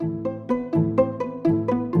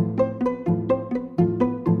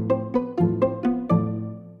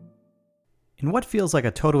In what feels like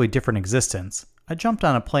a totally different existence, I jumped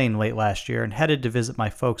on a plane late last year and headed to visit my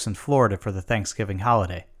folks in Florida for the Thanksgiving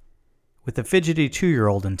holiday. With the fidgety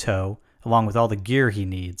 2-year-old in tow, along with all the gear he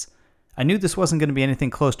needs, I knew this wasn't going to be anything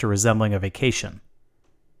close to resembling a vacation.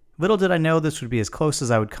 Little did I know this would be as close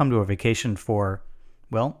as I would come to a vacation for,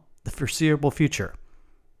 well, the foreseeable future.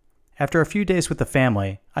 After a few days with the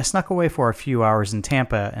family, I snuck away for a few hours in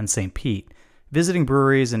Tampa and St. Pete, visiting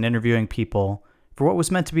breweries and interviewing people for what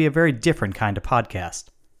was meant to be a very different kind of podcast.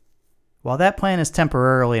 While that plan is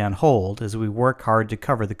temporarily on hold as we work hard to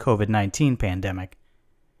cover the COVID-19 pandemic,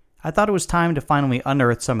 I thought it was time to finally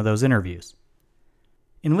unearth some of those interviews.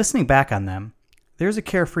 In listening back on them, there's a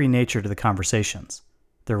carefree nature to the conversations.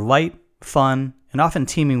 They're light, fun, and often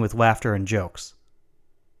teeming with laughter and jokes.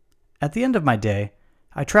 At the end of my day,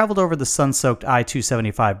 I traveled over the sun-soaked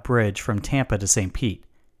I-275 bridge from Tampa to St. Pete.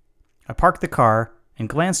 I parked the car and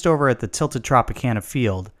glanced over at the tilted Tropicana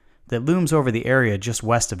field that looms over the area just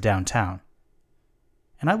west of downtown.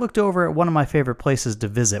 And I looked over at one of my favorite places to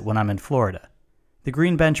visit when I'm in Florida, the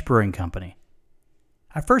Green Bench Brewing Company.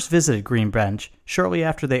 I first visited Green Bench shortly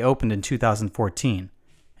after they opened in 2014,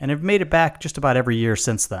 and have made it back just about every year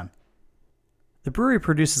since then. The brewery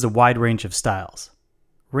produces a wide range of styles,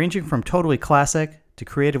 ranging from totally classic to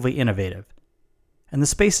creatively innovative, and the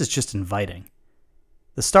space is just inviting.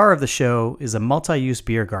 The star of the show is a multi-use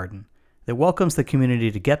beer garden that welcomes the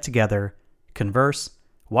community to get together, converse,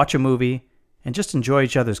 watch a movie, and just enjoy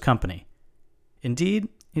each other's company. Indeed,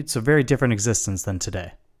 it's a very different existence than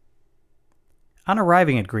today. On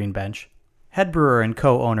arriving at Green Bench, head brewer and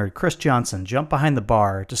co-owner Chris Johnson jumped behind the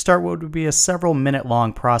bar to start what would be a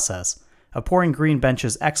several-minute-long process of pouring Green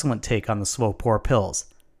Bench's excellent take on the slow pour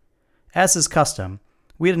pills. As is custom,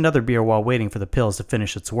 we had another beer while waiting for the pills to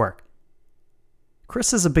finish its work.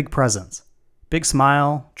 Chris is a big presence, big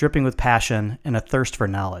smile, dripping with passion, and a thirst for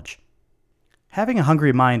knowledge. Having a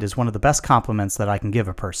hungry mind is one of the best compliments that I can give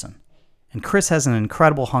a person, and Chris has an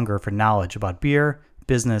incredible hunger for knowledge about beer,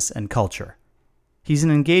 business, and culture. He's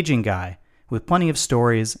an engaging guy with plenty of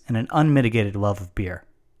stories and an unmitigated love of beer.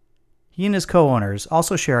 He and his co-owners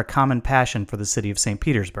also share a common passion for the city of St.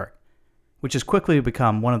 Petersburg, which has quickly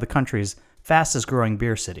become one of the country's fastest-growing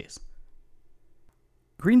beer cities.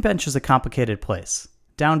 Green Bench is a complicated place,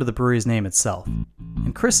 down to the brewery's name itself,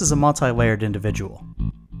 and Chris is a multi-layered individual.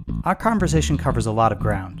 Our conversation covers a lot of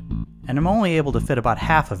ground, and I'm only able to fit about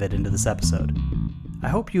half of it into this episode. I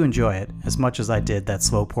hope you enjoy it as much as I did that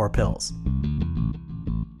slow pour pills.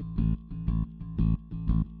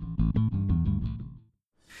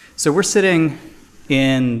 So we're sitting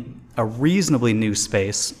in a reasonably new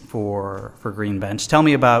space for Green Bench. Tell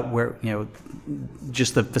me about where,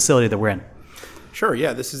 just the facility that we're in. Sure,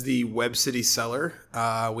 yeah. This is the Web City Cellar.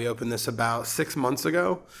 We opened this about 6 months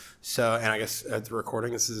ago. So, and I guess at the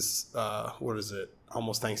recording, this is,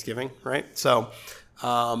 almost Thanksgiving, right? So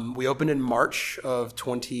we opened in March of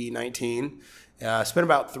 2019. Spent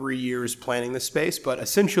about 3 years planning this space, but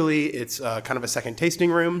essentially it's kind of a second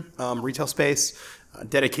tasting room, retail space,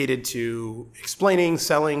 dedicated to explaining,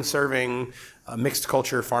 selling, serving mixed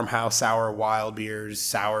culture, farmhouse, sour, wild beers,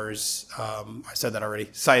 sours, I said that already,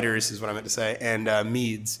 ciders is what I meant to say, and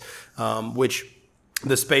meads, which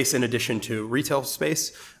the space, in addition to retail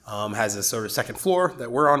space, has a sort of second floor that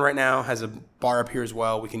we're on right now, has a bar up here as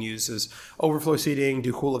well we can use as overflow seating,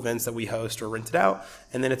 do cool events that we host or rent it out,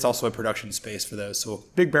 and then it's also a production space for those. So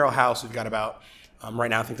big barrel house, we've got about, right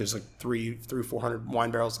now I think there's like 400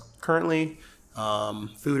 wine barrels currently,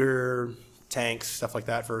 foeder, tanks, stuff like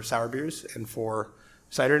that for sour beers and for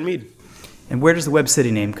cider and mead. And where does the Web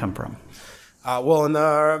City name come from?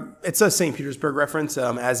 It's a St. Petersburg reference,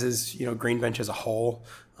 as is, Green Bench as a whole.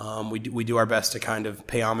 We do our best to kind of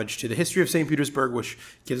pay homage to the history of St. Petersburg, which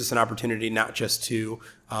gives us an opportunity not just to,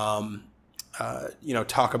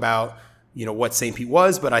 talk about, what St. Pete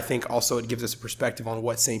was, but I think also it gives us a perspective on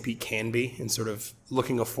what St. Pete can be and sort of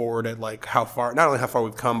looking forward at like not only how far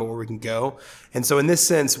we've come, but where we can go. And so in this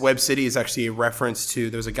sense, Web City is actually a reference to,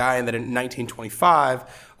 there was a guy that in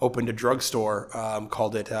 1925 opened a drugstore,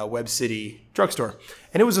 called it Web City Drugstore.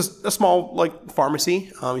 And it was a small like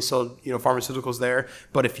pharmacy. He sold, pharmaceuticals there.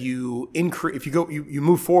 But if you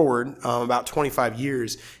move forward about 25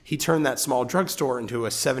 years, he turned that small drugstore into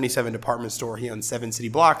a 77 department store. He owned 7 city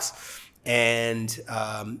blocks. And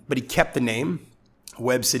but he kept the name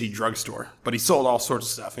Web City Drugstore, but he sold all sorts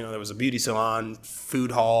of stuff. There was a beauty salon,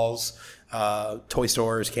 food halls, toy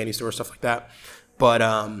stores, candy stores, stuff like that. But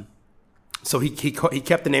so he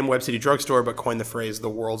kept the name Web City Drugstore, but coined the phrase the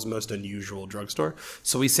world's most unusual drugstore.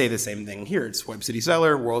 So we say the same thing here. It's Web City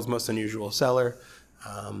Cellar, world's most unusual cellar.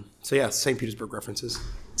 So yeah, St. Petersburg references.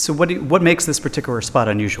 So what makes this particular spot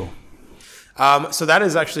unusual? So that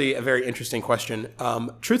is actually a very interesting question.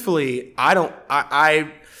 Truthfully,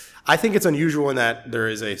 I think it's unusual in that there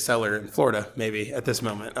is a cellar in Florida, maybe at this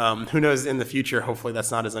moment. Who knows in the future? Hopefully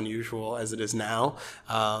that's not as unusual as it is now.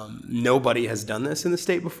 Nobody has done this in the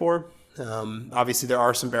state before. Obviously there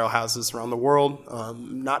are some barrel houses around the world.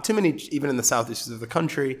 Not too many, even in the southeast of the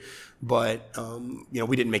country, but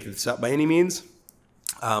we didn't make this up by any means.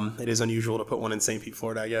 It is unusual to put one in St. Pete,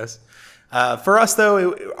 Florida, I guess. For us,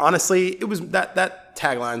 though, honestly, it was that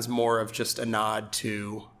tagline's more of just a nod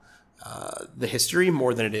to the history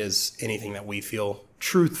more than it is anything that we feel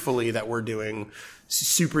truthfully that we're doing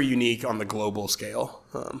super unique on the global scale.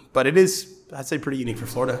 But it is, I'd say, pretty unique for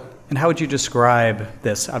Florida. And how would you describe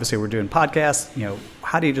this? Obviously, we're doing podcasts.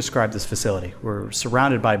 How do you describe this facility? We're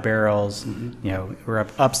surrounded by barrels. Mm-hmm. We're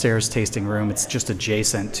upstairs tasting room. It's just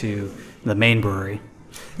adjacent to the main brewery.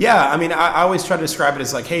 Yeah, I mean, I always try to describe it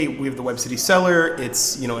as like, hey, we have the Web City Cellar.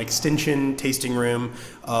 It's, extension tasting room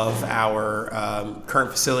of our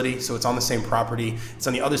current facility. So it's on the same property. It's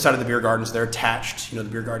on the other side of the beer gardens. They're attached. The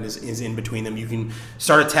beer garden is in between them. You can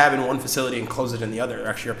start a tab in one facility and close it in the other.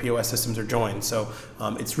 Actually, our POS systems are joined. So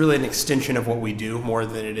it's really an extension of what we do more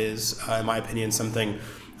than it is, in my opinion, something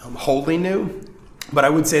wholly new. But I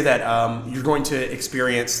would say that you're going to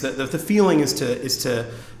experience, the feeling is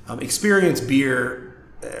to experience beer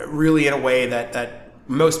really in a way that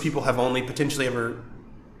most people have only potentially ever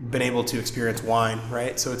been able to experience wine,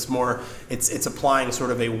 right? So it's more, it's applying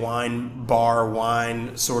sort of a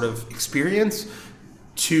wine sort of experience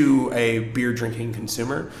to a beer drinking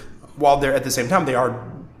consumer, while they're at the same time they are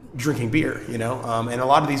drinking beer, and a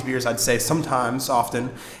lot of these beers, I'd say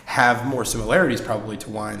often have more similarities probably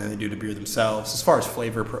to wine than they do to beer themselves as far as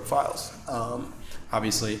flavor profiles.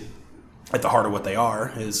 Obviously, at the heart of what they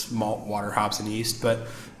are is malt, water, hops, and yeast. But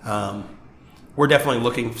we're definitely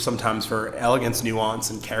looking sometimes for elegance, nuance,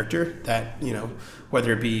 and character that,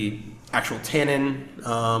 whether it be actual tannin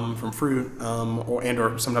from fruit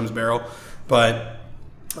or sometimes barrel, but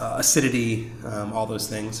acidity, all those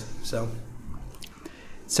things. So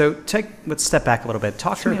let's step back a little bit.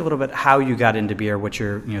 Talk to me a little bit how you got into beer, what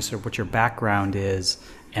your what your background is,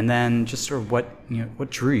 and then just sort of what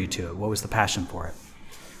drew you to it. What was the passion for it?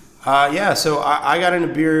 So I got into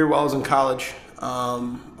beer while I was in college.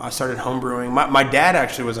 I started homebrewing. My dad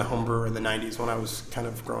actually was a homebrewer in the 90s when I was kind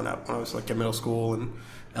of growing up. When I was like in middle school and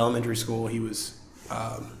elementary school, he was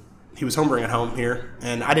homebrewing at home here,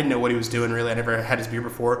 and I didn't know what he was doing really. I never had his beer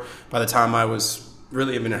before. By the time I was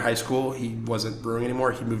really even in high school, he wasn't brewing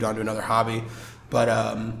anymore. He moved on to another hobby. But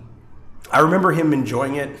I remember him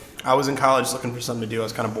enjoying it. I was in college looking for something to do. I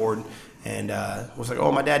was kind of bored. And was like,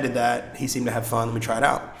 oh, my dad did that. He seemed to have fun. Let me try it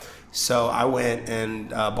out. So I went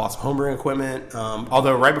and bought some homebrewing equipment.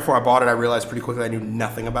 Although right before I bought it, I realized pretty quickly I knew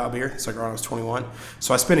nothing about beer. It's like around I was 21.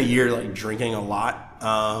 So I spent a year like drinking a lot,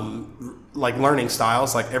 like learning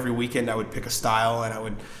styles. Like every weekend I would pick a style and I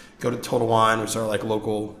would go to Total Wine, which are like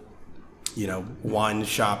local, wine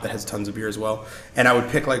shop that has tons of beer as well. And I would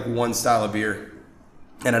pick like one style of beer.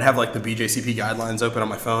 And I'd have like the BJCP guidelines open on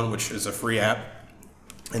my phone, which is a free app.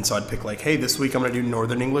 And so I'd pick like, hey, this week I'm going to do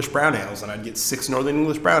Northern English brown ales. And I'd get 6 Northern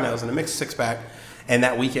English brown ales in a mixed 6-pack. And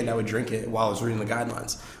that weekend I would drink it while I was reading the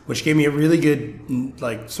guidelines, which gave me a really good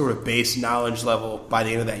like sort of base knowledge level by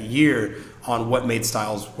the end of that year on what made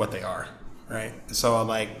styles what they are, right? So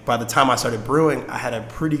like by the time I started brewing, I had a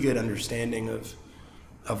pretty good understanding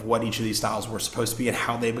of what each of these styles were supposed to be and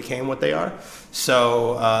how they became what they are.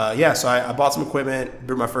 So so I bought some equipment,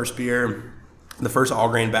 brewed my first beer. The first all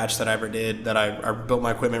grain batch that I ever did, that I built my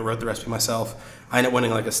equipment, wrote the recipe myself. I ended up winning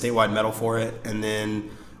like a statewide medal for it, and then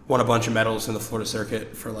won a bunch of medals in the Florida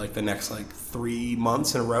circuit for like the next like 3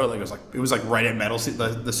 months in a row. Like it was like right at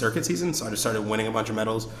the circuit season, so I just started winning a bunch of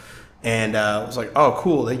medals, and I was like, oh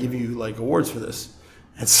cool, they give you like awards for this.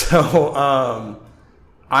 And so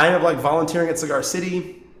I ended up like volunteering at Cigar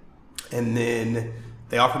City, and then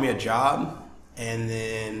they offered me a job, and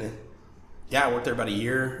then I worked there about a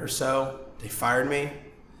year or so. They fired me,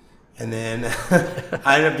 and then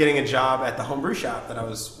I ended up getting a job at the homebrew shop that I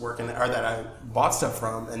was working at, or that I bought stuff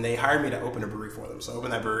from, and they hired me to open a brewery for them. So I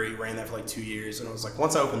opened that brewery, ran that for like 2 years, and I was like,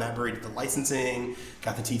 once I opened that brewery, did the licensing,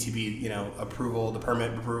 got the TTB, approval, the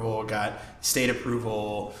permit approval, got state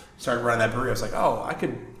approval, started running that brewery. I was like, oh, I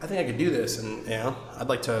think I could do this, and I'd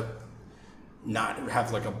like to not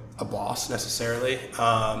have like a boss necessarily,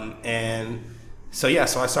 and so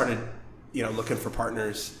I started looking for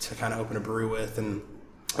partners to kind of open a brewery with, and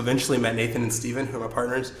eventually met Nathan and Steven, who are my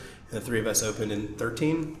partners, and the 3 of us opened in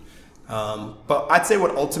 2013. But I'd say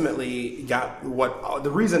what ultimately the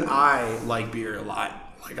reason I like beer a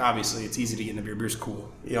lot Like, obviously, it's easy to get into beer. Beer's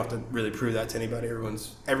cool. You don't have to really prove that to anybody.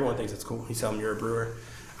 Everyone thinks it's cool. You tell them you're a brewer.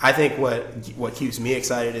 I think what keeps me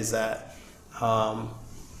excited is that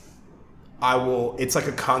it's like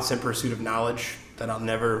a constant pursuit of knowledge that I'll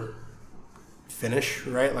never finish,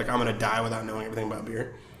 right? Like, I'm going to die without knowing everything about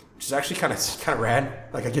beer, which is actually kind of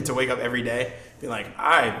rad. Like, I get to wake up every day being like,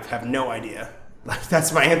 I have no idea. Like,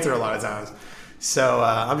 that's my answer a lot of times. So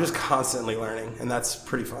I'm just constantly learning, and that's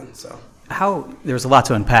pretty fun. So there's a lot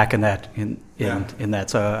to unpack in that in that.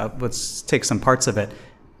 So let's take some parts of it.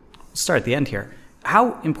 Start at the end here.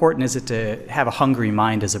 How important is it to have a hungry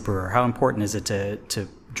mind as a brewer? How important is it to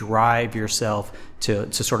drive yourself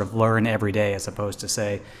to sort of learn every day, as opposed to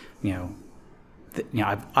say,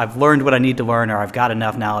 I've learned what I need to learn, or I've got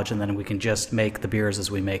enough knowledge, and then we can just make the beers as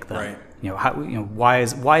we make them. Right. Why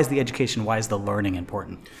is the education, why is the learning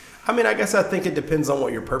important? I mean, I guess I think it depends on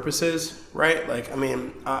what your purpose is, right? Like, I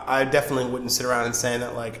mean, I definitely wouldn't sit around and say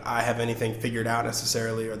that, like, I have anything figured out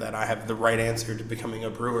necessarily, or that I have the right answer to becoming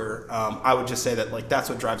a brewer. I would just say that, like, that's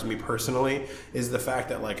what drives me personally, is the fact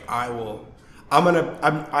that, like, I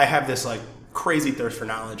have this, like, crazy thirst for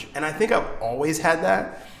knowledge. And I think I've always had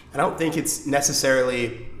that. I don't think it's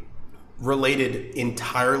necessarily related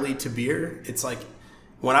entirely to beer. It's like,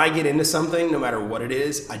 when I get into something, no matter what it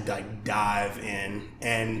is, I dive in.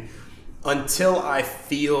 And until I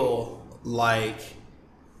feel like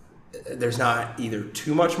there's not either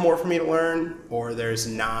too much more for me to learn, or there's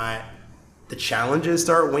not, the challenges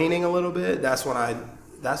start waning a little bit, that's when I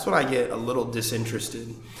get a little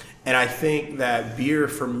disinterested. And I think that beer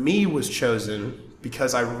for me was chosen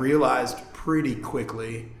because I realized pretty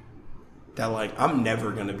quickly that, like, I'm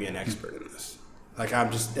never going to be an expert in this. Like,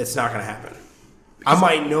 it's not going to happen. I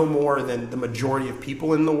might know more than the majority of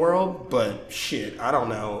people in the world, but shit, I don't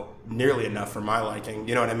know nearly enough for my liking.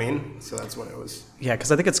 You know what I mean? So that's what it was. Yeah,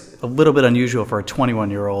 because I think it's a little bit unusual for a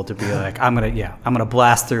 21-year-old to be like, I'm gonna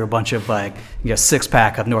blast through a bunch of, like,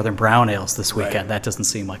 6-pack of Northern Brown ales this weekend. Right. That doesn't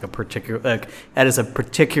seem like that is a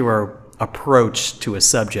particular approach to a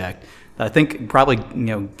subject that I think probably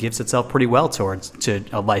gives itself pretty well to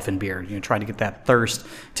a life in beer. Trying to get that thirst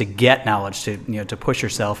to get knowledge, to push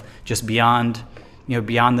yourself just beyond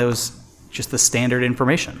those, just the standard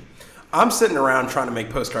information. I'm sitting around trying to make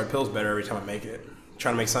Postcard Pills better every time I make it.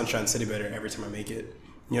 Trying to make Sunshine City better every time I make it.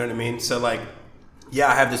 You know what I mean? So, like, yeah,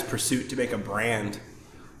 I have this pursuit to make a brand,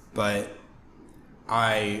 but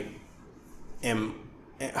I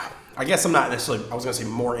guess I'm not necessarily, I was going to say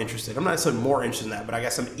more interested. I'm not necessarily more interested in that, but I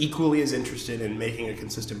guess I'm equally as interested in making a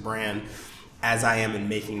consistent brand as I am in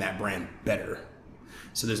making that brand better.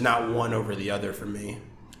 So there's not one over the other for me.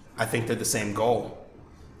 I think they're the same goal.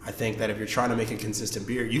 I think that if you're trying to make a consistent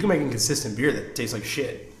beer, you can make a consistent beer that tastes like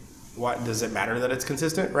shit. What does it matter that it's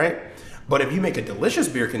consistent, right? But if you make a delicious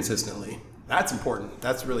beer consistently, that's important.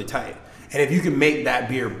 That's really tight. And if you can make that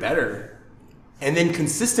beer better, and then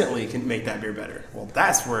consistently can make that beer better, well,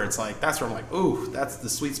 that's where I'm like, ooh, that's the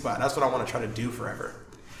sweet spot. That's what I want to try to do forever.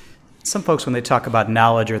 Some folks, when they talk about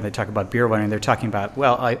knowledge or they talk about beer learning, they're talking about,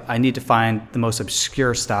 well, I need to find the most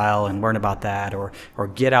obscure style and learn about that, or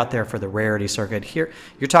get out there for the rarity circuit. Here,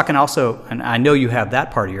 you're talking also, and I know you have that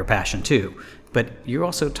part of your passion too, but you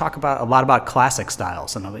also talk a lot about classic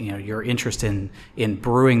styles and your interest in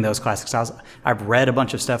brewing those classic styles. I've read a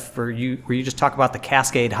bunch of stuff where you just talk about the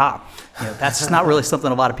Cascade hop. That's not really something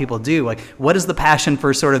a lot of people do. Like, what is the passion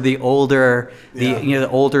for sort of the older the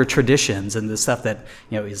older traditions and the stuff that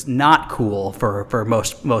is not cool for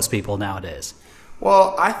most people nowadays?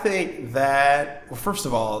 Well, I think that, well, first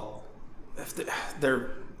of all, I think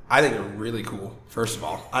they're really cool. First of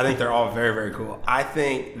all, I think they're all very, very cool. I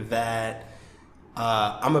think that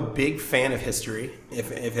I'm a big fan of history,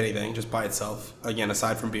 if anything, just by itself, again,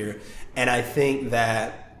 aside from beer. And I think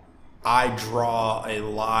that I try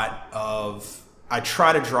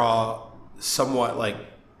to draw somewhat, like,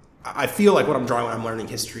 I feel like what I'm drawing when I'm learning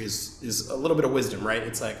history is a little bit of wisdom, right?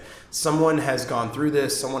 It's like someone has gone through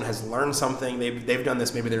this, someone has learned something, they've done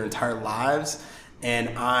this maybe their entire lives, and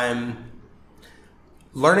I'm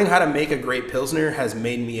learning how to make a great Pilsner has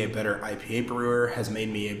made me a better IPA brewer, has made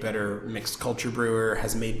me a better mixed culture brewer, it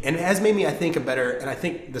has made me, I think, a better, and I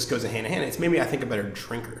think this goes hand in hand, it's made me, I think, a better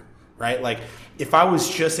drinker, right? Like, if I was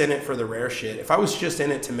just in it for the rare shit, if I was just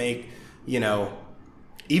in it to make,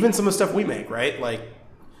 even some of the stuff we make, right? Like,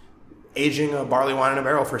 aging a barley wine in a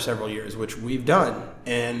barrel for several years, which we've done,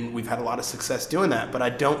 and we've had a lot of success doing that, but I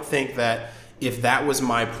don't think that if that was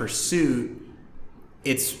my pursuit,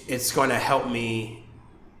 it's going to help me.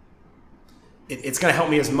 It's going to help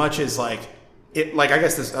me as much as, I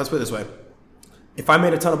guess let's put it this way. If I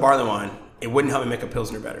made a ton of barley wine, it wouldn't help me make a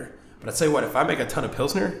Pilsner better. But I tell you what, if I make a ton of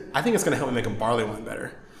Pilsner, I think it's going to help me make a barley wine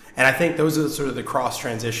better. And I think those are sort of the cross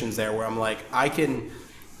transitions there where I'm like, I can,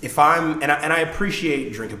 if I'm, and I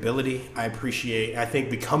appreciate drinkability. I think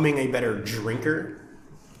becoming a better drinker,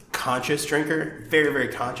 conscious drinker, very, very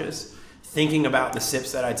conscious, thinking about the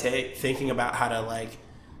sips that I take, thinking about how to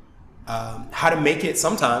how to make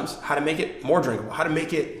it more drinkable, how to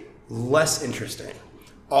make it less interesting.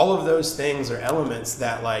 All of those things are elements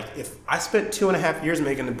that, like, if I spent 2.5 years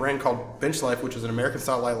making a brand called Bench Life, which is an American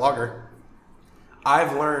style light lager,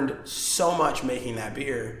 I've learned so much making that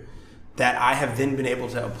beer that I have then been able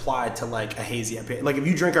to apply to like a hazy IPA. Like if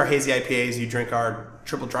you drink our hazy IPAs, you drink our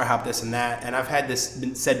triple dry hop this and that, and I've had this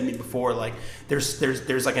been said to me before, like there's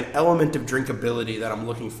like an element of drinkability that I'm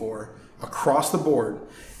looking for across the board.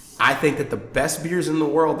 I think that the best beers in the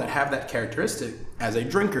world that have that characteristic as a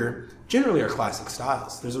drinker generally are classic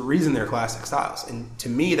styles. There's a reason they're classic styles. And to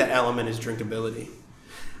me, that element is drinkability.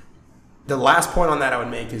 The last point on that I would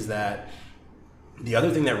make is that the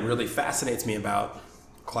other thing that really fascinates me about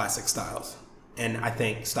classic styles, and I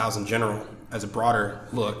think styles in general as a broader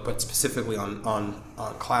look, but specifically on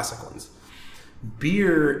classic ones,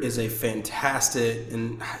 beer is a fantastic,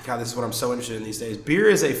 and God, this is what I'm so interested in these days. Beer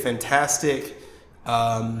is a fantastic,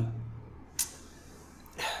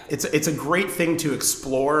 it's a great thing to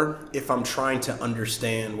explore if I'm trying to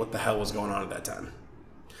understand what the hell was going on at that time,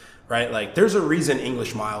 right? Like there's a reason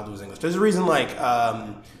English mild was English. There's a reason like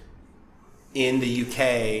in the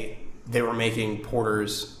UK they were making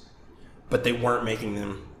porters, but they weren't making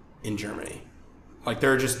them in Germany. Like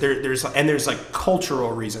there's like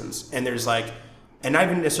cultural reasons, and there's like, and not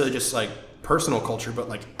even necessarily just like personal culture, but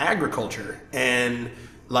like agriculture and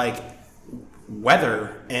like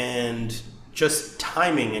weather and just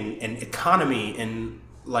timing and economy and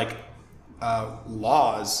like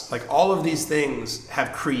laws. Like all of these things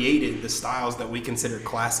have created the styles that we consider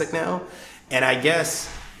classic now. And I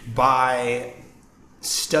guess by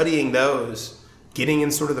studying those, getting in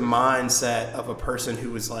sort of the mindset of a person who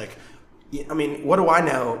was like, I mean, what do I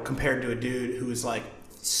know compared to a dude who was like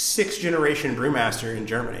 6th generation brewmaster in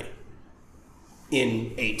Germany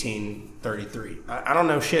in 1833? I don't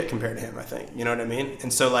know shit compared to him, I think. You know what I mean?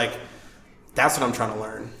 And so like, that's what I'm trying to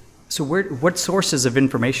learn. So what sources of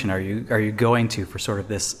information are you going to for sort of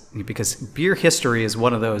this? Because beer history is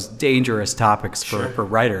one of those dangerous topics for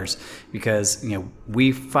writers, because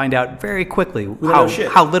we find out very quickly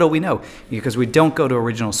how little we know, because we don't go to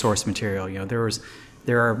original source material.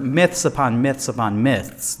 There are myths upon myths upon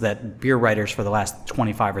myths that beer writers for the last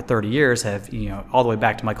 25 or 30 years have, all the way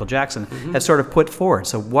back to Michael Jackson, have sort of put forward.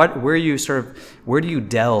 So where do you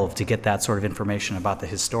delve to get that sort of information about the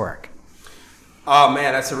historic? Oh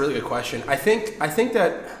man, that's a really good question. I think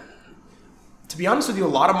that, to be honest with you, a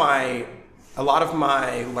lot of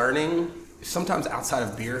my learning is sometimes outside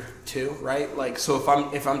of beer too, right? Like, so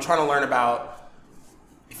if I'm trying to learn about,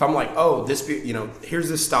 if I'm like, oh, this beer, here's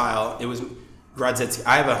this style. It was Grodziskie.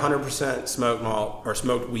 I have 100% smoked malt or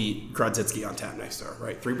smoked wheat Grodziskie on tap next door,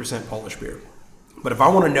 right? 3% Polish beer. But if I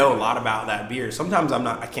want to know a lot about that beer, sometimes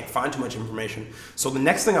I can't find too much information. So the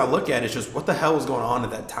next thing I look at is just what the hell was going on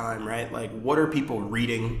at that time, right? Like, what are people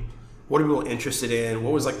reading? What are people interested in?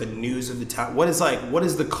 What was like the news of the time? What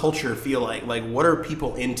does the culture feel like? Like, what are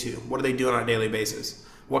people into? What are they doing on a daily basis?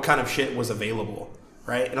 What kind of shit was available,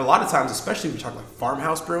 right? And a lot of times, especially if we talk like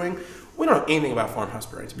farmhouse brewing, we don't know anything about farmhouse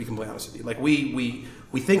brewing, to be completely honest with you. Like we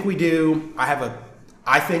think we do.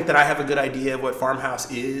 I think that I have a good idea of what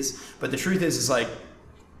farmhouse is, but the truth is like,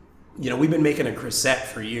 we've been making a Grisette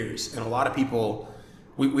for years, and a lot of people,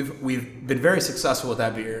 we've been very successful with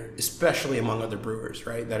that beer, especially among other brewers,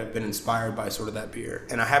 right, that have been inspired by sort of that beer.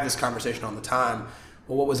 And I have this conversation all the time.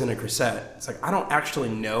 Well, what was in a Grisette? It's like, I don't actually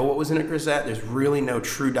know what was in a Grisette. There's really no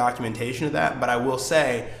true documentation of that, but I will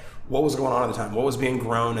say what was going on at the time, what was being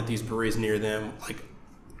grown at these breweries near them. Like,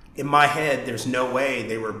 in my head, there's no way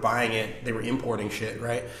they were buying it. They were importing shit,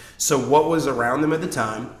 right? So what was around them at the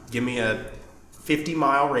time? Give me a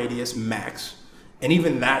 50-mile radius max. And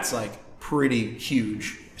even that's like pretty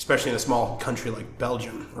huge, especially in a small country like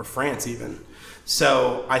Belgium or France even.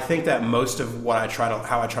 So I think that most of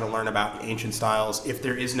how I try to learn about ancient styles, if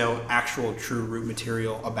there is no actual true root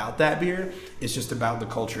material about that beer, it's just about the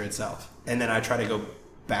culture itself. And then I try to go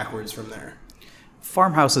backwards from there.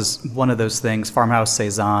 Farmhouse is one of those things. Farmhouse,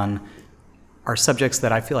 Saison are subjects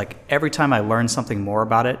that I feel like every time I learn something more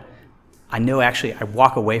about it, I know actually I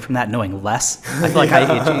walk away from that knowing less. I feel like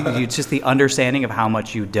it's just the understanding of how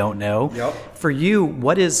much you don't know. Yep. For you,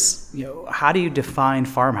 what is, how do you define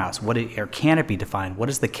farmhouse? Or can it be defined? What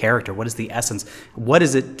is the character? What is the essence? What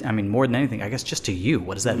is it? I mean, more than anything, I guess just to you,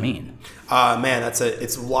 what does that mean? Man, it's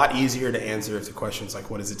a lot easier to answer to questions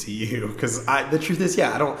like, what is it to you? Because the truth is,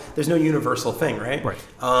 there's no universal thing, right? Right.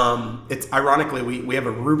 It's ironically, we have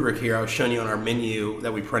a rubric here I was showing you on our menu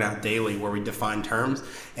that we print out daily where we define terms.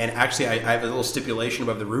 And actually, I have a little stipulation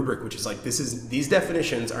above the rubric, which is like, these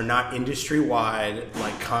definitions are not industry-wide,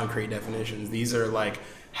 like concrete definitions. These are like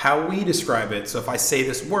how we describe it. So if I say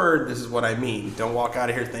this word, this is what I mean. Don't walk out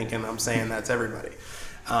of here thinking I'm saying that's everybody.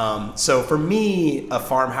 So for me, a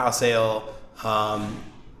farmhouse ale,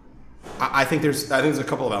 I think there's a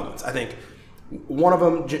couple of elements. I think one of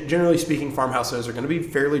them, generally speaking, farmhouse ales are going to be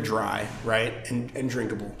fairly dry, right, and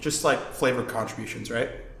drinkable, just like flavor contributions, right?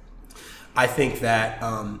 I think that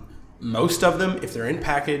most of them, if they're in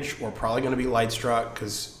package, are probably going to be light struck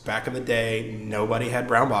because back in the day, nobody had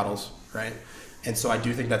brown bottles, right? And so I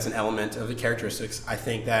do think that's an element of the characteristics. I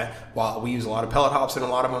think that while we use a lot of pellet hops in a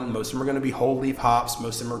lot of them, most of them are going to be whole leaf hops.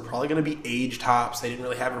 Most of them are probably going to be aged hops. They didn't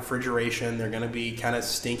really have refrigeration. They're going to be kind of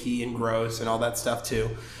stinky and gross and all that stuff too.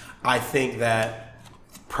 I think that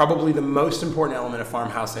probably the most important element of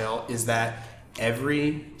farmhouse ale is that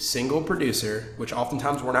every single producer, which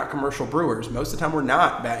oftentimes we're not commercial brewers, most of the time we're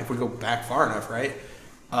not, if we go back far enough, right?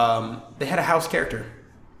 They had a house character.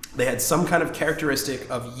 They had some kind of characteristic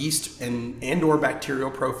of yeast and or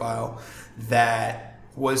bacterial profile that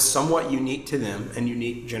was somewhat unique to them and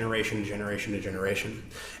unique generation to generation to generation.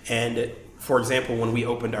 And for example, when we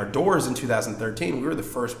opened our doors in 2013, we were the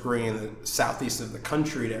first brewery in the southeast of the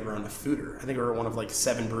country to ever own a foeder. I think we were one of like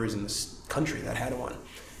 7 breweries in this country that had one.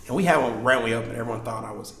 And we had one right when we opened. Everyone thought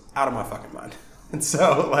I was out of my fucking mind. And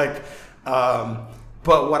so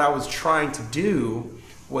but what I was trying to do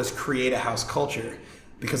was create a house culture,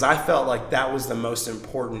 because I felt like that was the most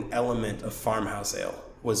important element of farmhouse ale,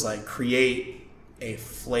 was like create a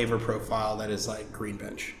flavor profile that is like Green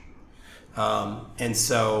Bench. And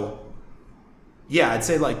so, yeah, I'd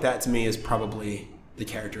say like that to me is probably the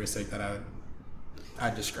characteristic that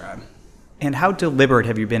I'd describe. And how deliberate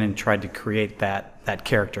have you been in trying to create that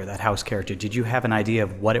character, that house character? Did you have an idea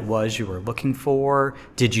of what it was you were looking for?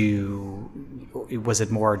 Was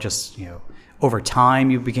it more just, over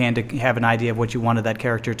time you began to have an idea of what you wanted that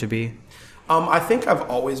character to be? I think I've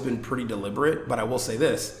always been pretty deliberate, but I will say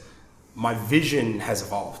this: my vision has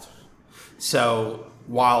evolved. So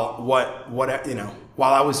while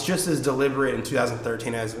I was just as deliberate in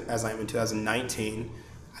 2013 as I am in 2019,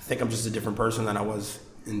 I think I'm just a different person than I was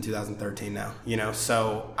in 2013 now.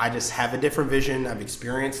 So I just have a different vision. I've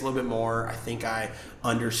experienced a little bit more. I think I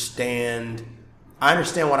understand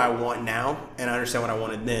what I want now, and I understand what I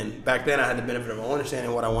wanted then. Back then, I had the benefit of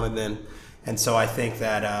understanding what I wanted then. And so I think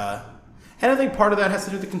that, and I think part of that has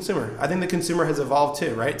to do with the consumer. I think the consumer has evolved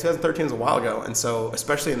too, right? 2013 is a while ago. And so,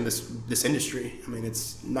 especially in this industry, I mean,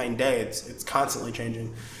 it's night and day. It's constantly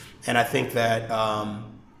changing. And I think that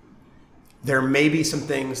there may be some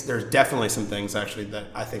things, there's definitely some things actually that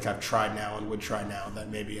I think I've tried now and would try now that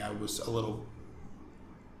maybe I was a little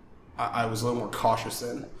more cautious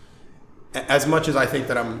in. As much as I think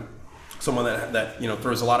that I'm someone that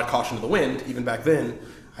throws a lot of caution to the wind, even back then,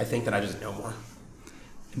 I think that I just know more.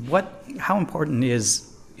 How important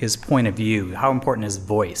is point of view? How important is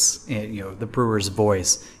voice? The brewer's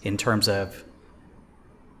voice in terms of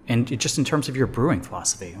your brewing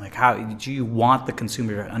philosophy. Like, how do you want the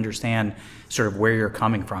consumer to understand sort of where you're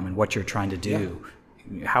coming from and what you're trying to do?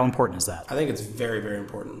 Yeah. How important is that? I think it's very, very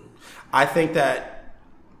important. I think that,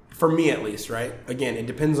 for me at least, right? Again, it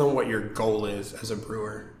depends on what your goal is as a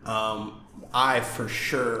brewer. I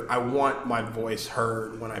want my voice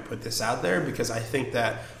heard when I put this out there, because I think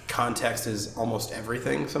that context is almost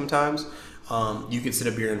everything sometimes. You could sit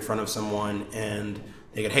a beer in front of someone and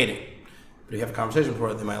they could hate it. But if you have a conversation for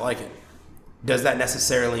it, they might like it. Does that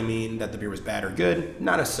necessarily mean that the beer was bad or good?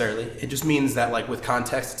 Not necessarily. It just means that, like, with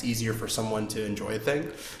context, it's easier for someone to enjoy a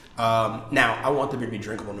thing. Now, I want the beer to be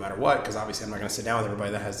drinkable no matter what, because obviously I'm not going to sit down with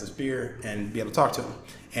everybody that has this beer and be able to talk to them.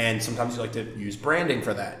 And sometimes you like to use branding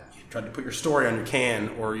for that. You try to put your story on your can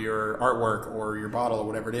or your artwork or your bottle or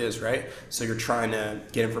whatever it is, right? So you're trying to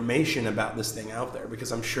get information about this thing out there,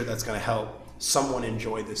 because I'm sure that's going to help someone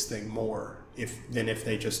enjoy this thing more than if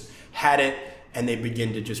they just had it and they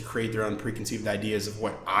begin to just create their own preconceived ideas of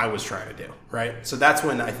what I was trying to do, right? So that's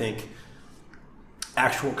when I think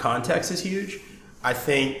actual context is huge. I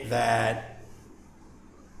think that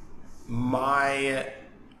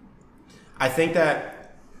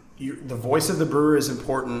the voice of the brewer is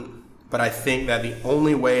important, But I think that the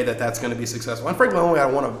only way that that's going to be successful, and frankly, the only way I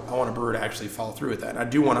want a brewer to actually follow through with that. I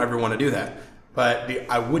do want everyone to do that, but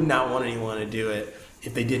I would not want anyone to do it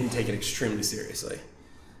if they didn't take it extremely seriously.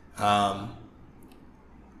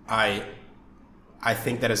 I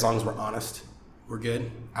think that as long as we're honest, we're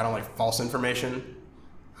good. I don't like false information.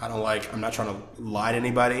 I'm not trying to lie to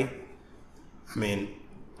anybody. I mean,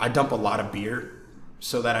 I dump a lot of beer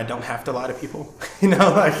so that I don't have to lie to people.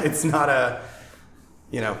 It's not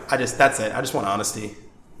that's it. I just want honesty.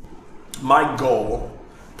 My goal,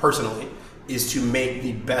 personally, is to make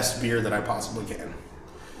the best beer that I possibly can.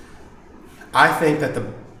 I think that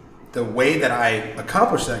the way that I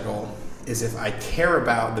accomplish that goal is if I care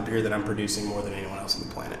about the beer that I'm producing more than anyone else on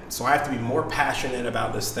the planet. So I have to be more passionate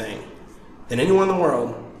about this thing than anyone in the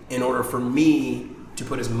world in order for me to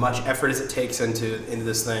put as much effort as it takes into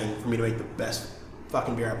this thing for me to make the best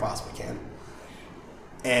fucking beer I possibly can.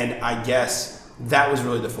 And I guess that was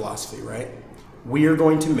really the philosophy, right? We are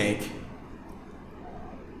going to make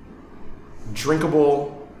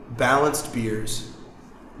drinkable, balanced beers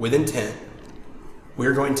with intent.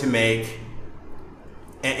 We're going to make,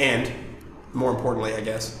 and more importantly, I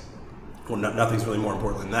guess, well, nothing's really more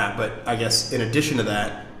important than that, but I guess in addition to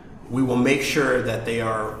that, we will make sure that they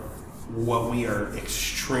are what we are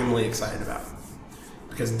extremely excited about.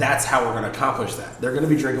 Because that's how we're going to accomplish that. They're going to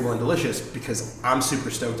be drinkable and delicious because I'm super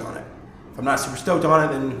stoked on it. If I'm not super stoked on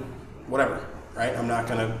it, then whatever, right? I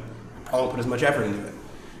won't put as much effort into it.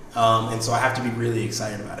 And so I have to be really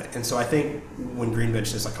excited about it. And so I think when Green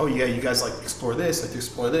Bench is like, oh yeah, you guys like explore this, like to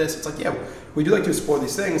explore this. It's like, yeah, we do like to explore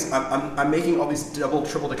these things. I'm making all these double,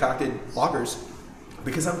 triple decocted lagers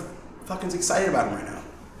because I'm fucking excited about them right now.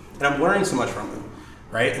 And I'm learning so much from them,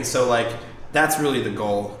 right? And so like, that's really the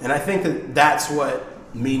goal. And I think that that's what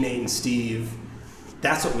me, Nate, and Steve,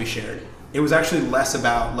 that's what we shared. It was actually less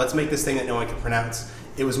about, let's make this thing that no one can pronounce.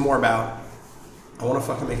 It was more about, I want to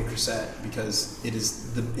fucking make a Crusette because it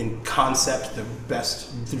is, in concept, the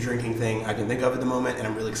best drinking thing I can think of at the moment, and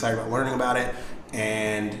I'm really excited about learning about it.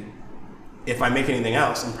 And if I make anything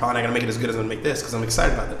else, I'm probably not going to make it as good as I'm going to make this because I'm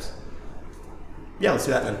excited about this. Yeah, let's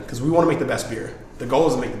do that then, because we want to make the best beer. The goal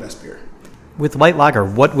is to make the best beer. With light lager,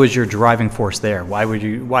 what was your driving force there? Why were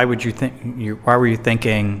you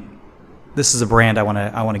thinking, this is a brand I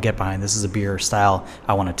want to get behind. This is a beer style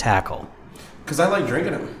I want to tackle. Because I like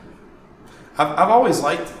drinking them. I've always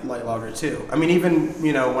liked light lager too. I mean, even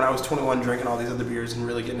when I was 21, drinking all these other beers and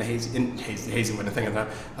really getting hazy wasn't a thing at the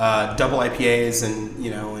time. Double IPAs and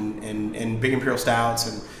and big imperial stouts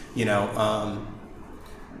and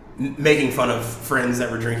making fun of friends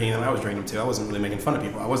that were drinking them. I was drinking them too. I wasn't really making fun of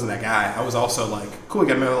people. I wasn't that guy. I was also like, cool, we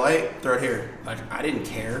got a Miller Lite, throw it here. Like, I didn't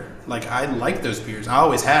care. Like, I like those beers. I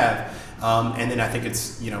always have. And then I think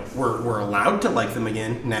it's, we're allowed to like them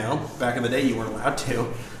again now. Back in the day, you weren't allowed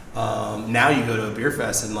to. Now you go to a beer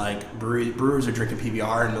fest and like brewers are drinking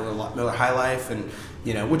PBR and Miller High Life and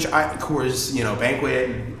which Coors,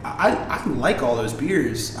 Banquet. I like all those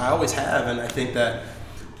beers. I always have, and I think that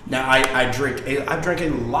now I've drank a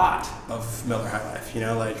lot of Miller High Life.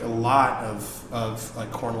 Like a lot of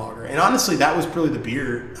like corn lager, and honestly, that was really the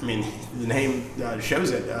beer. I mean, the name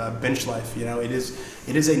shows it. Bench Life. It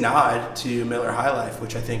is a nod to Miller High Life,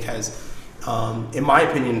 which I think has. In my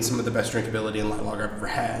opinion, some of the best drinkability in light lager I've ever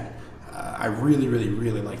had. I really, really,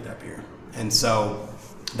 really like that beer. And so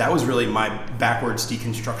that was really my backwards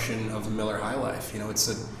deconstruction of Miller High Life. It's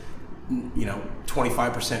a,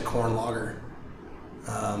 25% corn lager,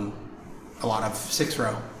 a lot of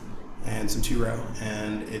 6-row and some 2-row.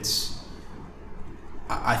 And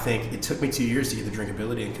I think it took me 2 years to get the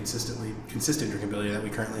drinkability and consistent drinkability that we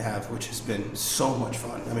currently have, which has been so much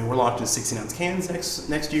fun. I mean, we're locked in 16-ounce cans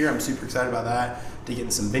next year. I'm super excited about that, to get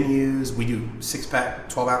in some venues. We do 6-pack,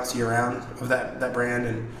 12-ounce year-round of that brand.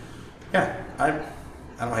 And, yeah, I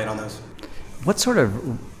don't hate on those.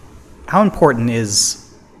 How important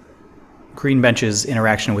is Green Bench's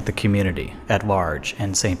interaction with the community at large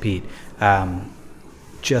and St. Pete?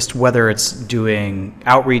 Just whether it's doing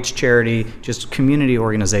outreach, charity, just community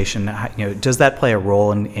organization, does that play a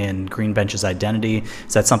role in Green Bench's identity?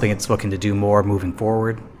 Is that something it's looking to do more moving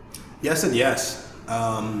forward? Yes and yes.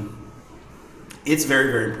 It's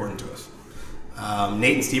very, very important to us.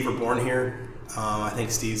 Nate and Steve were born here. I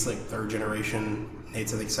think Steve's like 3rd generation.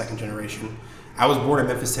 Nate's I think 2nd generation. I was born in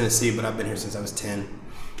Memphis, Tennessee, but I've been here since I was 10.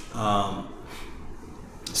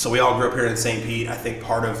 So we all grew up here in St. Pete. I think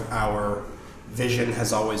part of our vision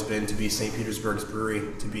has always been to be St. Petersburg's brewery,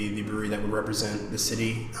 to be the brewery that would represent the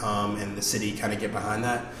city, and the city kind of get behind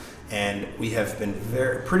that. And we have been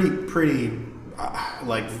pretty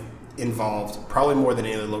involved, probably more than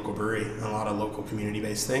any other local brewery, in a lot of local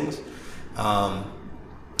community-based things.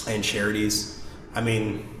 and charities. I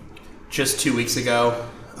mean, just 2 weeks ago,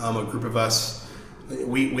 a group of us,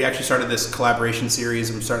 we actually started this collaboration series.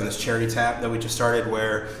 I'm starting this charity tap that we just started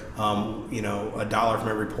where, $1 from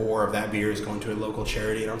every pour of that beer is going to a local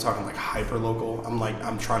charity. And I'm talking like hyper local.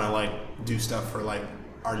 I'm trying to like do stuff for like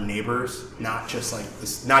our neighbors, not just like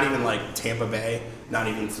this, not even like Tampa Bay, not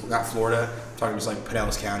Florida. I'm talking just like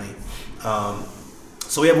Pinellas County.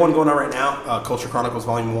 So we have one going on right now, Culture Chronicles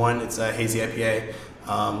Volume 1. It's a hazy IPA.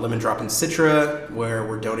 Lemon Drop and Citra, where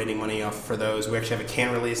we're donating money off for those. We actually have a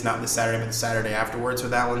can release, not this Saturday, but the Saturday afterwards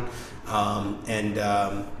with that one.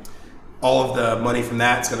 All of the money from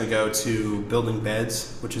that is going to go to Building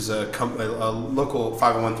Beds, which is a local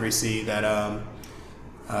 501(c) that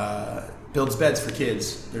builds beds for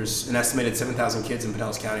kids. There's an estimated 7,000 kids in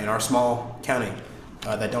Pinellas County, in our small county,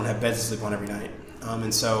 that don't have beds to sleep on every night.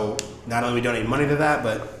 And so not only we donate money to that,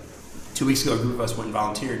 but 2 weeks ago, a group of us went and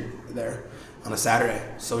volunteered there on a Saturday.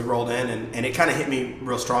 So we rolled in, and it kind of hit me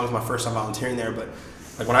real strong. It was my first time volunteering there, but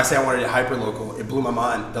like when I say I wanted it hyper local, it blew my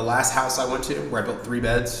mind. The last house I went to, where I built 3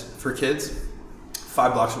 beds for kids,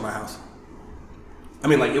 5 blocks from my house. I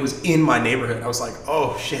mean, like, it was in my neighborhood. I was like,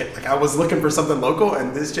 oh shit, like I was looking for something local,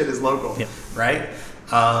 and this shit is local, yep. Right?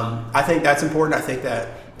 I think that's important. I think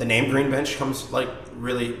that the name Green Bench comes like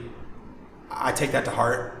really, I take that to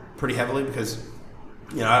heart pretty heavily because,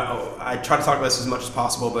 I try to talk about this as much as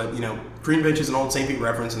possible, but, Green Bench is an old St. Pete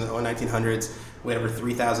reference in the early 1900s. We had over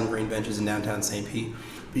 3,000 green benches in downtown St. Pete.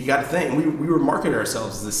 But you got to think, we were marketing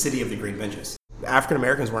ourselves as the city of the green benches. African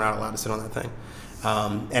Americans were not allowed to sit on that thing.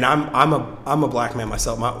 And I'm a black man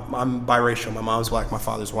myself. I'm biracial. My mom's black, my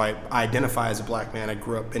father's white. I identify as a black man. I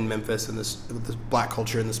grew up in Memphis with this black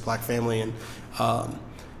culture and this black family. And,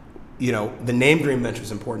 the name Green Bench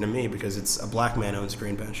was important to me because it's a black man owns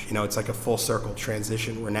Green Bench. It's like a full circle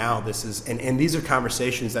transition where now this is, and these are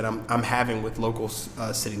conversations that I'm having with local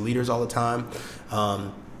city leaders all the time,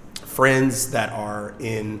 friends that are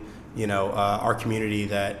in, our community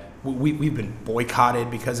that we've been boycotted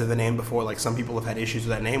because of the name before. Like some people have had issues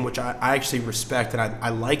with that name, which I actually respect, and I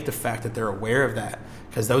like the fact that they're aware of that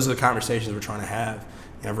because those are the conversations we're trying to have.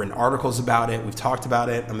 I've written articles about it. We've talked about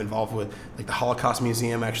it. I'm involved with like the Holocaust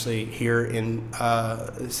Museum actually here in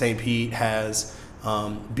St. Pete has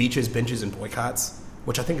beaches, benches, and boycotts,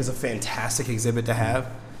 which I think is a fantastic exhibit to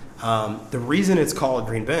have. The reason it's called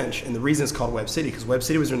Green Bench and the reason it's called Webb City, because Webb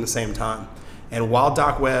City was during the same time. And while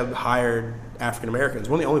Doc Webb hired African Americans,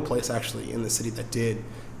 one of the only place actually in the city that did,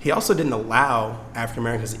 he also didn't allow African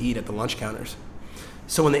Americans to eat at the lunch counters.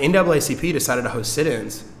 So when the NAACP decided to host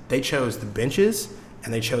sit-ins, they chose the benches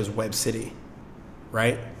and they chose Webb City,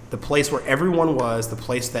 right? The place where everyone was, the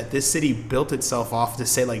place that this city built itself off to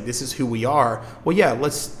say, like, this is who we are. Well, yeah,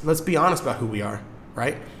 let's be honest about who we are,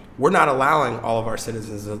 right? We're not allowing all of our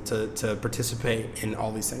citizens to participate in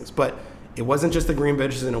all these things. But it wasn't just the green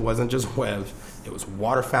benches and it wasn't just Webb. It was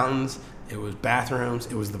water fountains, it was bathrooms,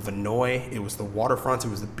 it was the Vinoy, it was the waterfronts, it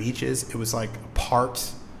was the beaches, it was like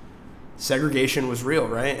parks. Segregation was real,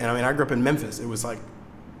 right? And I mean, I grew up in Memphis. It was like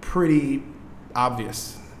pretty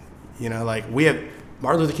obvious, like we had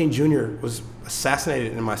Martin Luther King Jr. was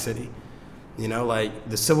assassinated in my city, like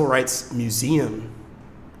the Civil Rights Museum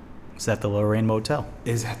is at the Lorraine Motel.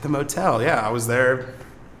 Is at the motel. Yeah, I was there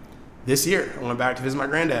this year. I went back to visit my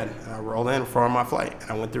granddad. I rolled in before my flight,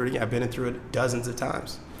 and I went through it again. I've been through it dozens of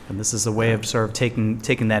times. And this is a way of sort of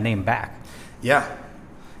taking that name back. Yeah,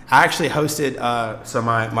 I actually hosted. So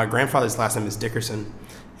my grandfather's last name is Dickerson,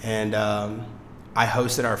 and I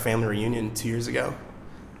hosted our family reunion 2 years ago.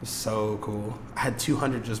 It was so cool. I had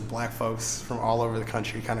 200 just black folks from all over the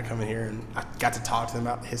country kind of coming here, and I got to talk to them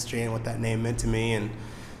about the history and what that name meant to me, and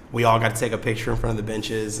we all got to take a picture in front of the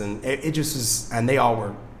benches, and it just was, and they all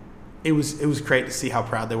were, it was great to see how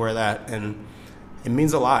proud they were of that, and it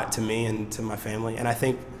means a lot to me and to my family, and I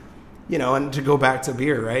think, and to go back to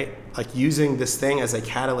beer, right? Like using this thing as a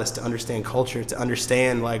catalyst to understand culture, to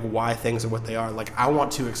understand like why things are what they are. Like I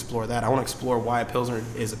want to explore that. I want to explore why a Pilsner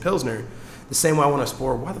is a Pilsner. The same way I want to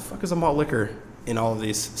explore why the fuck is a malt liquor in all of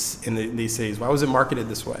these, these cities? Why was it marketed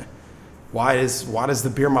this way? Why does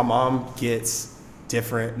the beer my mom gets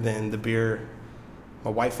different than the beer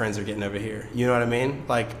my white friends are getting over here? You know what I mean?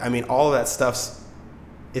 Like, I mean, all of that stuff's,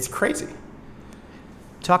 it's crazy.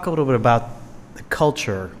 Talk a little bit about the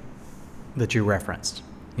culture that you referenced.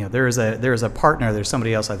 There is a partner, there's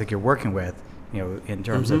somebody else I think you're working with, in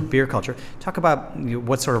terms of beer culture. Talk about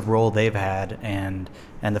what sort of role they've had and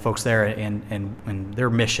the folks there and their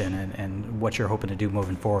mission and what you're hoping to do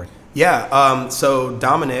moving forward. Yeah, so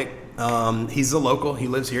Dominic, he's a local. He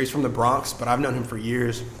lives here. He's from the Bronx, but I've known him for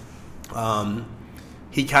years.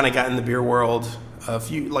 He kind of got in the beer world a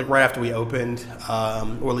few, like right after we opened,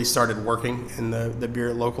 or at least started working in the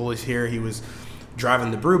beer local is here. He was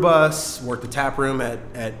driving the brew bus, worked the tap room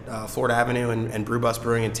at Florida Avenue and Brew Bus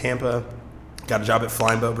Brewing in Tampa. Got a job at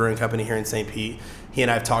Flying Boat Brewing Company here in St. Pete. He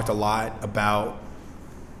and I have talked a lot about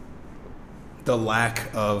the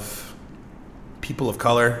lack of people of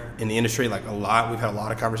color in the industry, like a lot. We've had a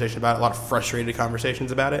lot of conversation about it, a lot of frustrated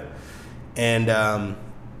conversations about it. And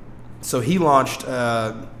so he launched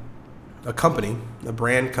a company, a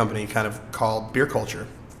brand company kind of called Beer Culture.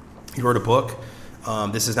 He wrote a book,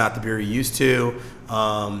 This Is Not the Beer You Used To,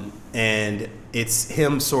 and it's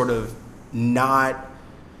him sort of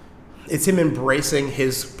it's him embracing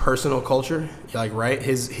his personal culture, like, right?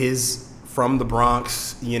 His from the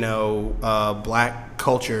Bronx, black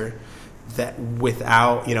culture that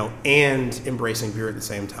without, and embracing beer at the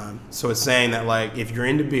same time. So it's saying that, like, if you're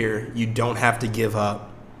into beer, you don't have to give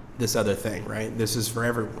up this other thing, right? This is for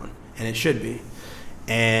everyone, and it should be.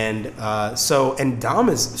 And Dom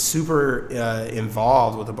is super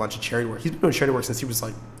involved with a bunch of charity work. He's been doing charity work since he was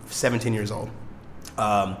like 17 years old.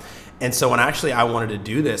 And so when I wanted to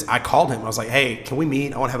do this, I called him. I was like, hey, can we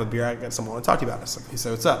meet? I want to have a beer. I got someone I want to talk to you about this. He said,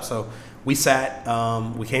 what's up? So we sat,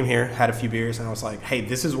 we came here, had a few beers, and I was like, hey,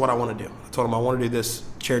 this is what I want to do. I told him I want to do this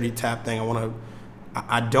charity tap thing.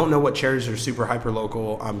 I don't know what charities are super hyper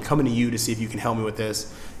local. I'm coming to you to see if you can help me with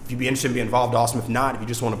this. If you'd be interested in being involved, awesome. If not, if you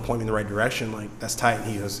just want to point me in the right direction, like, that's tight.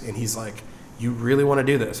 And he's like, you really want to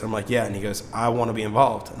do this? And I'm like, yeah. And he goes, I want to be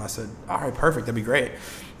involved. And I said, all right, perfect. That'd be great.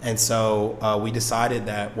 And so we decided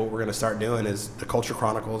that what we're going to start doing is the Culture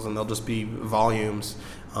Chronicles, and they'll just be volumes.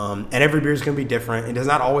 And every beer is going to be different. It is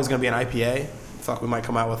not always going to be an IPA. Fuck, we might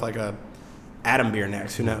come out with like a Adam beer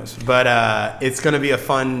next. Who knows? But it's going to be a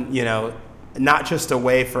fun, not just a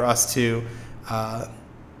way for us to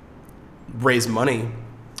raise money,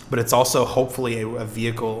 but it's also hopefully a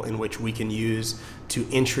vehicle in which we can use to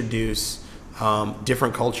introduce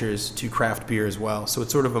different cultures to craft beer as well. So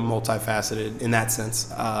it's sort of a multifaceted, in that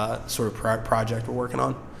sense, sort of project we're working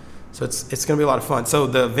on. So it's going to be a lot of fun. So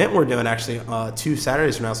the event we're doing actually 2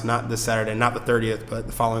 Saturdays from now, so not this Saturday, not the 30th, but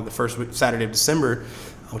the first Saturday of December,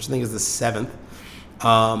 which I think is the 7th.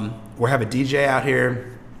 We'll have a DJ out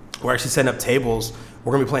here. We're actually setting up tables.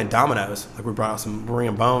 We're going to be playing dominoes. Like, we're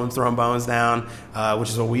bringing bones, throwing bones down, which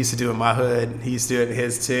is what we used to do in my hood. He used to do it in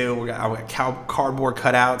his too. I got cardboard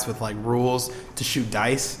cutouts with like rules to shoot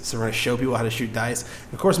dice. So we're going to show people how to shoot dice.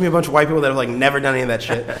 And of course, me, a bunch of white people that have like never done any of that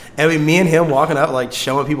shit. And it'll be me and him walking up, like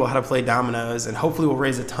showing people how to play dominoes. And hopefully we'll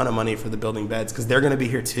raise a ton of money for the Building Beds, because they're going to be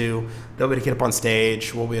here too. They'll be able to get up on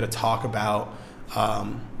stage. We'll be able to talk about,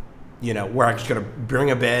 we're actually going to bring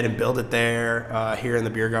a bed and build it there here in the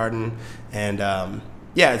beer garden. And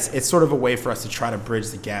it's sort of a way for us to try to bridge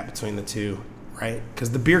the gap between the two, right?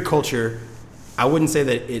 Because the beer culture, I wouldn't say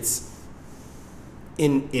that it's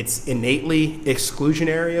innately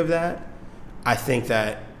exclusionary of that. I think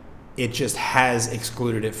that it just has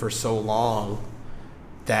excluded it for so long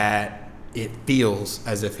that it feels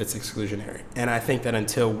as if it's exclusionary. And I think that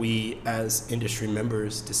until we as industry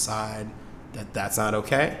members decide that that's not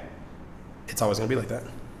okay, it's always going to be like that.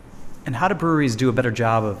 And how do breweries do a better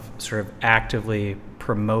job of sort of actively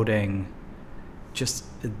promoting just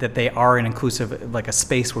that they are an inclusive, like a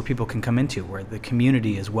space where people can come into, where the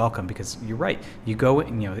community is welcome? Because you're right, you go,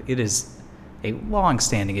 it is a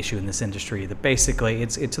long-standing issue in this industry that basically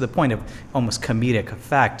it's to the point of almost comedic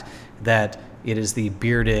effect that it is the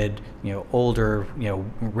bearded, older,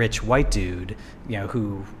 rich white dude,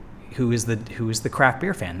 who is the craft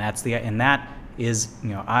beer fan. That is,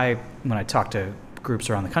 when I talk to groups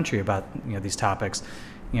around the country about these topics,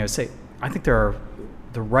 say, I think there are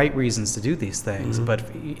the right reasons to do these things, mm-hmm. but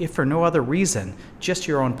if for no other reason, just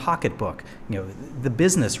your own pocketbook, the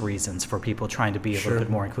business reasons for people trying to be a little bit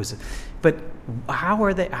more inclusive. But how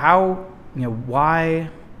is it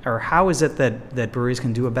that breweries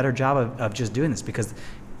can do a better job of just doing this? Because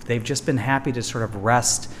they've just been happy to sort of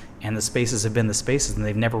rest, and the spaces have been the spaces, and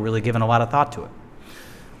they've never really given a lot of thought to it.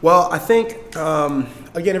 Well, I think,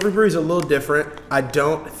 again, every brewery is a little different. I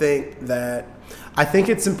think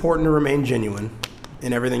it's important to remain genuine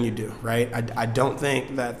in everything you do, right? I don't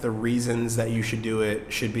think that the reasons that you should do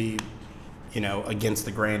it should be, against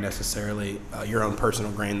the grain necessarily, your own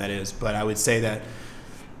personal grain, that is. But I would say that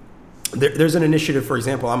there's an initiative, for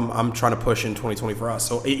example, I'm trying to push in 2020 for us.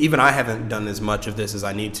 So even I haven't done as much of this as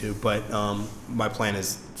I need to, but my plan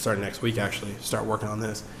is starting next week, actually, start working on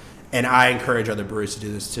this. And I encourage other breweries to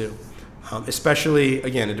do this too. Especially,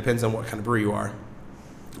 again, it depends on what kind of brewery you are.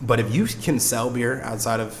 But if you can sell beer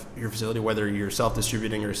outside of your facility, whether you're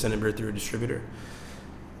self-distributing or sending beer through a distributor,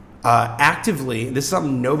 Actively, this is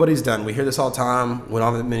something nobody's done. We hear this all the time when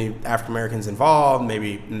all the many African Americans involved,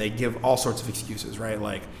 maybe, and they give all sorts of excuses, right?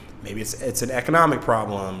 Like maybe it's an economic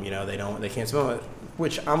problem, they can't spend it,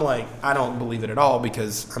 which I'm like, I don't believe it at all,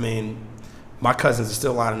 because I mean, my cousins are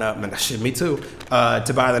still lining up, and shit, me too,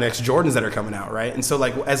 to buy the next Jordans that are coming out, right? And so,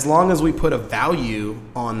 like, as long as we put a value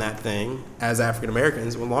on that thing as African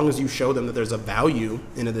Americans, as long as you show them that there's a value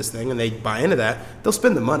into this thing and they buy into that, they'll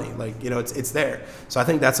spend the money. Like, it's there. So I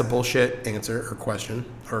think that's a bullshit answer or question,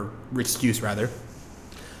 or excuse rather.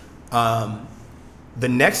 The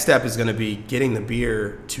next step is going to be getting the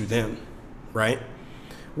beer to them, right?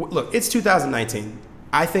 Look, it's 2019.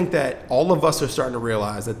 I think that all of us are starting to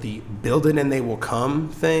realize that the build it and they will come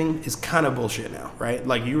thing is kind of bullshit now, right?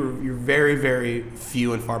 Like you're very, very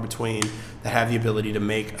few and far between that have the ability to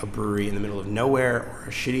make a brewery in the middle of nowhere or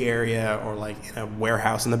a shitty area or like in a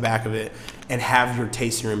warehouse in the back of it and have your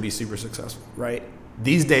tasting room be super successful, right?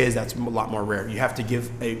 These days, that's a lot more rare. You have to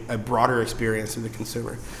give a broader experience to the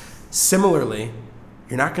consumer. Similarly,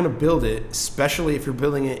 you're not going to build it, especially if you're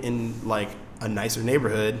building it in like a nicer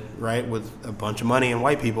neighborhood, right, with a bunch of money and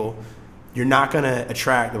white people. You're not going to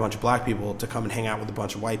attract a bunch of black people to come and hang out with a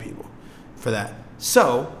bunch of white people for that.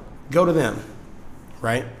 So go to them,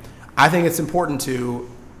 right? I think it's important to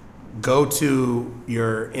go to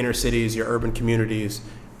your inner cities, your urban communities,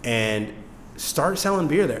 and start selling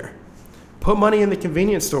beer there. Put money in the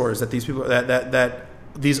convenience stores that these people, that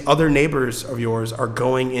these other neighbors of yours are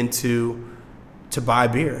going into to buy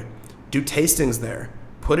beer. Do tastings there.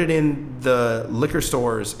 Put it in the liquor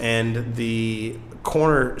stores and the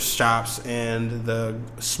corner shops and the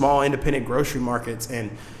small independent grocery markets,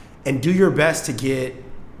 and do your best to get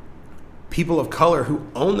people of color who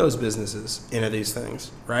own those businesses into these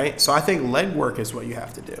things, right? So I think legwork is what you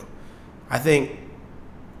have to do. I think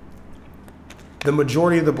the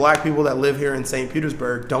majority of the black people that live here in St.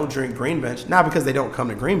 Petersburg don't drink Green Bench, not because they don't come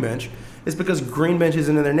to Green Bench, it's because Green Bench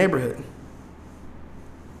isn't in their neighborhood,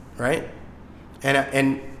 right?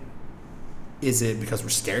 And is it because we're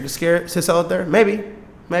scared to sell it there? Maybe.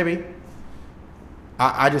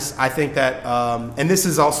 I think that, and this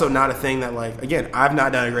is also not a thing that, like, again, I've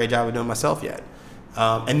not done a great job of doing myself yet.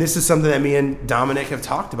 And this is something that me and Dominic have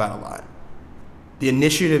talked about a lot. The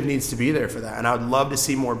initiative needs to be there for that. And I would love to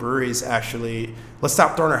see more breweries actually, let's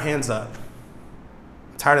stop throwing our hands up.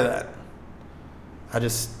 I'm tired of that.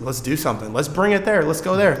 Let's do something. Let's bring it there. Let's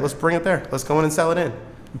go there. Let's bring it there. Let's go in and sell it in.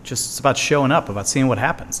 Just it's about showing up, about seeing what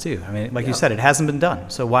happens too. I mean, like you said, it hasn't been done.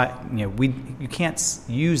 So why, you can't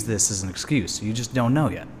use this as an excuse. You just don't know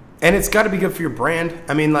yet. And it's got to be good for your brand.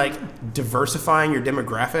 I mean, like diversifying your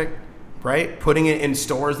demographic, right? Putting it in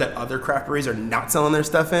stores that other craft breweries are not selling their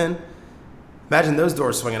stuff in. Imagine those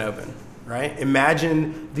doors swinging open, right?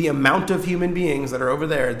 Imagine the amount of human beings that are over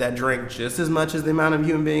there that drink just as much as the amount of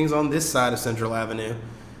human beings on this side of Central Avenue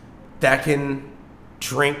that can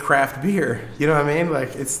drink craft beer. You know what I mean?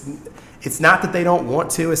 Like it's not that they don't want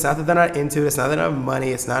to, it's not that they're not into it, it's not that they don't have money,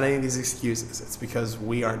 it's not any of these excuses. It's because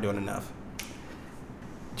we aren't doing enough.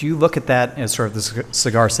 Do you look at that as sort of the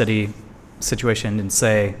Cigar City situation and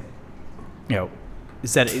say, do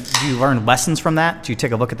you learn lessons from that? Do you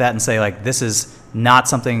take a look at that and say, like, this is not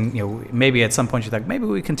something, maybe at some point you think, maybe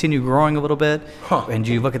we continue growing a little bit? And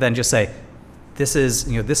do you look at that and just say, this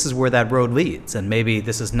is where that road leads, and maybe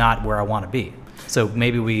this is not where I want to be? So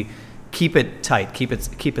maybe we keep it tight, keep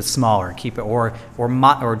it smaller, keep it or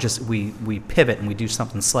just we pivot and we do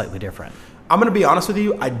something slightly different. I'm going to be honest with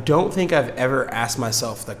you. I don't think I've ever asked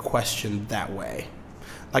myself the question that way.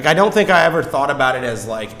 Like, I don't think I ever thought about it as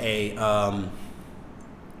like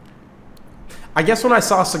I guess when I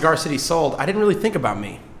saw Cigar City sold, I didn't really think about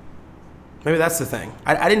me. Maybe that's the thing.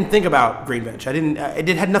 I didn't think about Green Bench. It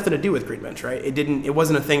had nothing to do with Green Bench, right? It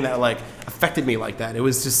wasn't a thing that like affected me like that. It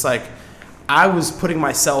was just like, I was putting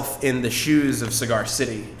myself in the shoes of Cigar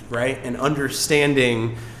City, right? And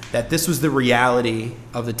understanding that this was the reality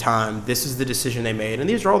of the time. This is the decision they made. And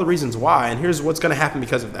these are all the reasons why. And here's what's going to happen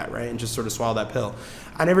because of that, right? And just sort of swallow that pill.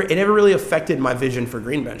 It never really affected my vision for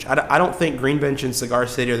Green Bench. I don't think Green Bench and Cigar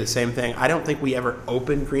City are the same thing. I don't think we ever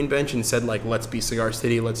opened Green Bench and said, like, let's be Cigar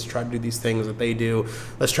City. Let's try to do these things that they do.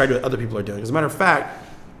 Let's try to do what other people are doing. As a matter of fact,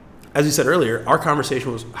 as you said earlier, our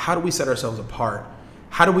conversation was, how do we set ourselves apart?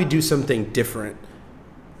 How do we do something different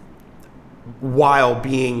while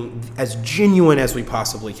being as genuine as we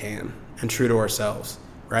possibly can and true to ourselves,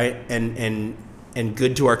 right? And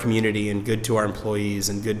good to our community and good to our employees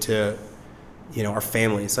and good to, our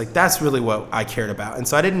families. Like, that's really what I cared about. And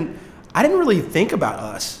so I didn't really think about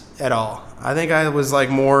us at all. I think I was like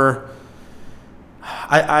more,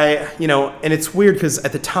 and it's weird because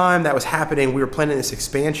at the time that was happening, we were planning this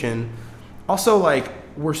expansion. Also, like,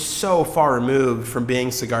 we're so far removed from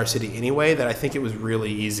being Cigar City anyway that I think it was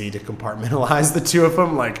really easy to compartmentalize the two of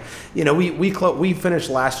them. Like, you know, we finished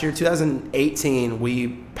last year, 2018. We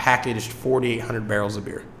packaged 4,800 barrels of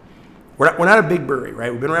beer. We're not a big brewery,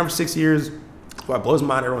 right? We've been around for 6 years. Well, it blows my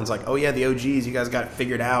mind. Everyone's like, "Oh yeah, the OGs, you guys got it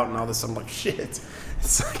figured out," and all this. I'm like, shit.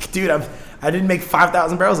 It's like, dude, I didn't make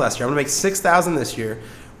 5,000 barrels last year. I'm gonna make 6,000 this year.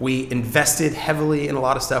 We invested heavily in a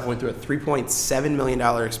lot of stuff. Went through a $3.7 million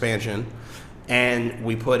expansion, and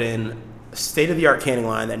we put in a state-of-the-art canning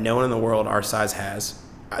line that no one in the world our size has.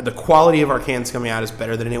 The quality of our cans coming out is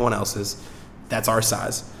better than anyone else's. That's our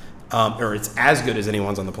size, or it's as good as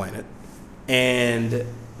anyone's on the planet, and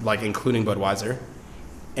like including Budweiser.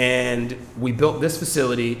 And we built this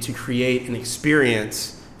facility to create an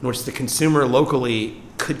experience in which the consumer locally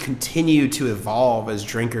could continue to evolve as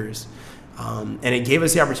drinkers. And it gave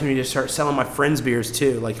us the opportunity to start selling my friends' beers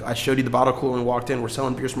too. Like I showed you the bottle cooler when we walked in. We're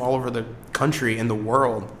selling beers from all over the country and the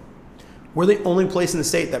world. We're the only place in the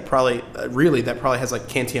state that probably has like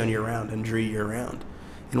Cantillon year round and Dree year round.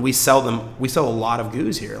 And we sell them. We sell a lot of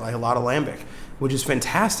goose here, like a lot of lambic, which is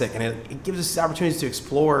fantastic. And it gives us opportunities to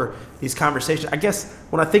explore these conversations. I guess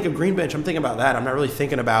when I think of Green Bench, I'm thinking about that. I'm not really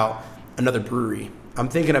thinking about another brewery. I'm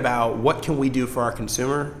thinking about what can we do for our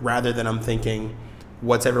consumer rather than I'm thinking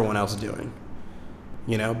what's everyone else doing,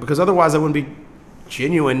 you know, because otherwise I wouldn't be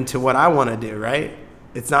genuine to what I want to do, right?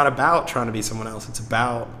 It's not about trying to be someone else. It's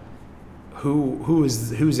about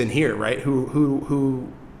who's in here, right?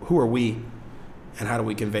 Who are we, and how do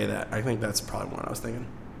we convey that? I think that's probably what I was thinking.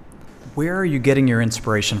 Where are you getting your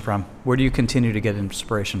inspiration from? Where do you continue to get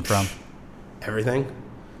inspiration from? Everything.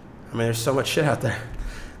 I mean, there's so much shit out there.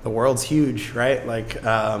 The world's huge, right? Like,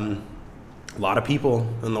 a lot of people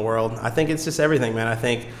in the world. I think it's just everything, man. I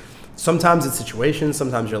think sometimes it's situations.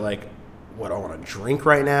 Sometimes you're like, what do I want to drink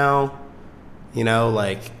right now? You know,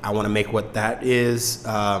 like I want to make what that is.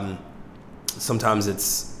 Sometimes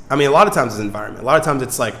a lot of times it's environment. A lot of times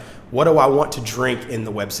it's like, what do I want to drink in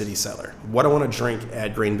the Web City Cellar? What do I want to drink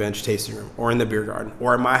at Green Bench Tasting Room or in the beer garden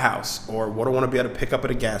or at my house? Or what do I want to be able to pick up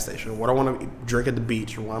at a gas station? Or what do I want to drink at the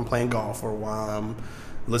beach or while I'm playing golf or while I'm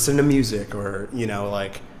listening to music or, you know,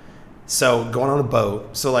 like, so going on a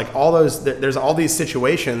boat. So like all those, there's all these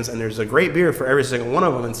situations and there's a great beer for every single one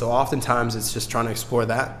of them. And so oftentimes it's just trying to explore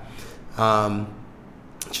that.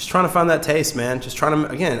 Just trying to find that taste, man. Just trying to,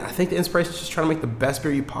 again, I think the inspiration is just trying to make the best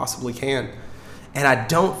beer you possibly can. And I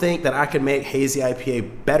don't think that I could make hazy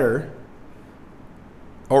IPA better.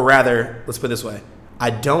 Or rather, let's put it this way.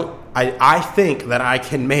 I think that I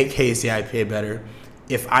can make hazy IPA better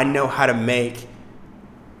if I know how to make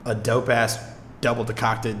a dope ass double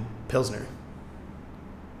decocted Pilsner.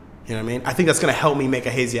 You know what I mean? I think that's going to help me make a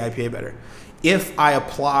hazy IPA better. If I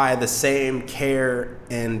apply the same care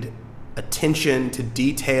and attention to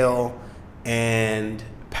detail and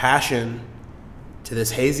passion to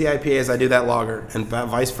this hazy IPA as I do that lager and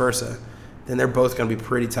vice versa, then they're both going to be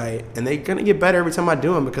pretty tight. And they're going to get better every time I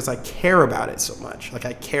do them because I care about it so much. Like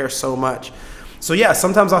I care so much. So yeah,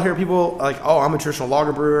 sometimes I'll hear people like, oh, I'm a traditional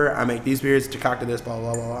lager brewer. I make these beers, decocted this, blah,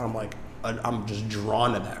 blah, blah, blah. I'm like, I'm just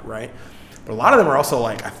drawn to that, right? But a lot of them are also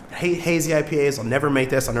like, I hate hazy IPAs. I'll never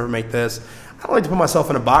make this. I'll never make this. I don't like to put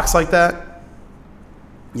myself in a box like that.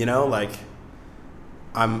 You know, like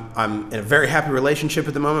I'm in a very happy relationship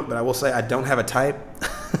at the moment, but I will say I don't have a type.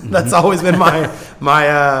 That's always been my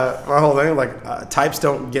whole thing. Like types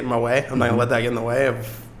don't get in my way. I'm not gonna let that get in the way of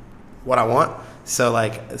what I want. So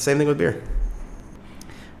like same thing with beer.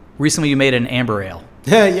 Recently, you made an amber ale.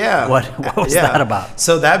 Yeah. What was that about?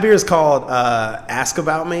 So that beer is called Ask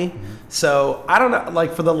About Me. Mm-hmm. So I don't know,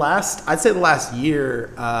 like I'd say the last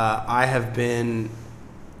year, I've been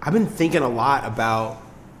thinking a lot about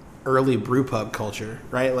early brew pub culture,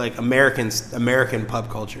 right? Like American pub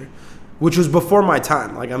culture, which was before my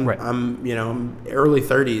time. Like I'm early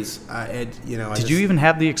 30s. Did you even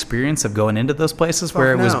have the experience of going into those places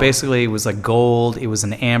where it was like gold, it was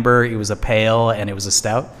an amber, it was a pale, and it was a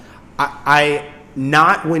stout? I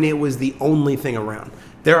not when it was the only thing around.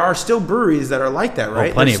 There are still breweries that are like that,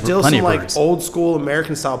 right? Plenty There's still some like breweries. Old school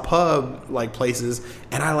American style pub like places,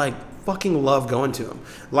 and I like fucking love going to them.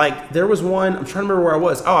 Like there was one, I'm trying to remember where I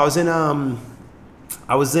was. Oh,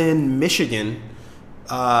 I was in Michigan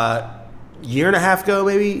year and a half ago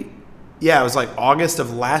maybe. Yeah, it was like August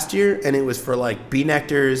of last year, and it was for like Bee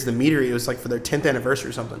Nectar's, the meadery. It was like for their 10th anniversary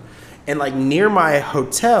or something. And like near my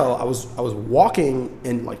hotel, I was walking,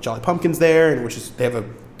 and like Jolly Pumpkin's there, and they have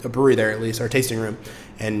a brewery there at least, our tasting room,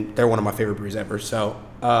 and they're one of my favorite breweries ever. So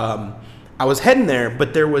I was heading there,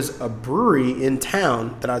 but there was a brewery in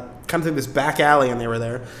town that I kind of took this back alley, and they were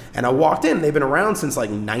there. And I walked in. They've been around since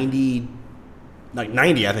like 90 I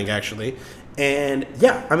think actually. And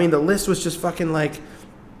yeah, I mean, the list was just fucking like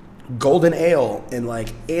golden ale and like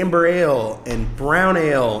amber ale and brown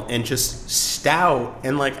ale and just stout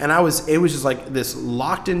and like, and it was just like this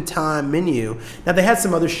locked in time menu. Now they had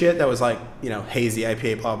some other shit that was like, you know, hazy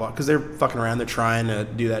IPA, blah blah, because they're fucking around, they're trying to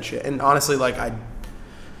do that shit. And honestly, like I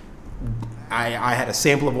had a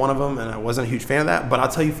sample of one of them and I wasn't a huge fan of that, but I'll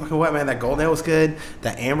tell you fucking what, man, that golden ale was good,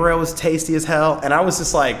 that amber ale was tasty as hell, and I was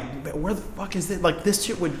just like, where the fuck is it? Like this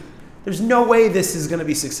shit there's no way this is gonna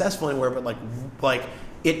be successful anywhere, but like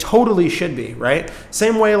it totally should be, right?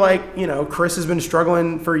 Same way, like, you know, Chris has been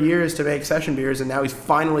struggling for years to make session beers, and now he's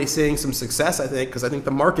finally seeing some success, I think, because I think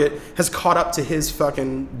the market has caught up to his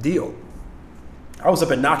fucking deal. I was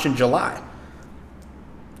up at Notch in July.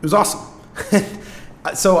 It was awesome.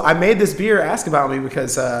 So I made this beer, Ask About Me,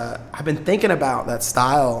 because I've been thinking about that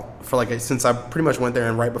style for since I pretty much went there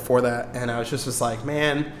and right before that, and I was just like,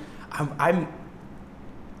 man,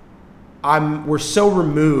 we're so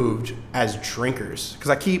removed as drinkers,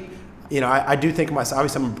 because I keep, you know, I do think of myself,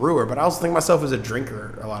 obviously I'm a brewer, but I also think of myself as a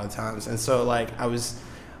drinker a lot of times. And so like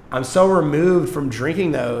I'm so removed from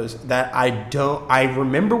drinking those that I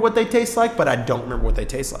remember what they taste like, but I don't remember what they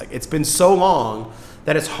taste like. It's been so long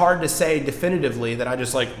that it's hard to say definitively that I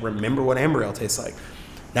just like remember what amber ale tastes like.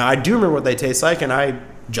 Now I do remember what they taste like, and I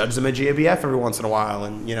judge them at GABF every once in a while.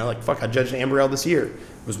 And you know, like fuck, I judged amber ale this year.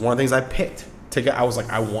 It was one of the things I picked. I was like,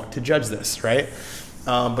 I want to judge this, right?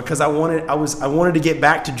 Because I wanted to get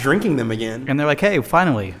back to drinking them again. And they're like, hey,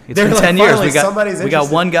 finally, it's been 10 years. We got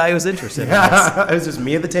one guy who's interested. Yeah, it was just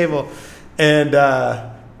me at the table, and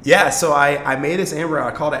so I made this amber ale.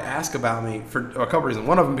 I called it Ask About Me for a couple reasons.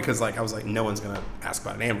 One of them because like I was like, no one's gonna ask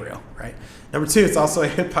about an amber ale, right? Number two, it's also a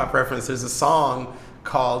hip hop reference. There's a song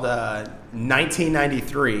called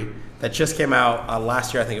 1993. That just came out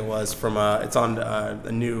last year, I think it was, from it's on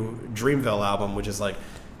a new Dreamville album, which is like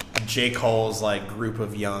J. Cole's like group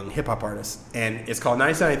of young hip hop artists, and it's called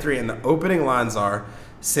 1993. And the opening lines are,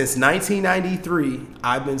 "Since 1993,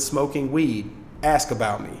 I've been smoking weed. Ask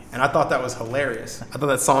about me." And I thought that was hilarious. I thought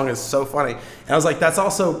that song is so funny, and I was like, that's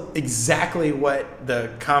also exactly what the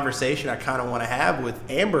conversation I kind of want to have with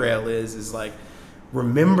amber ale is like,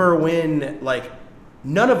 remember when like.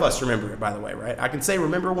 None of us remember it, by the way, right? I can say,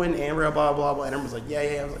 remember when amber ale, blah, blah, blah, and everyone's like, yeah.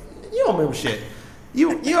 I was like, you don't remember shit. You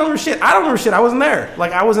don't remember shit. I don't remember shit. I wasn't there.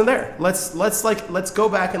 Like, I wasn't there. Let's go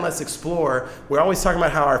back and let's explore. We're always talking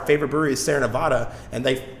about how our favorite brewery is Sierra Nevada, and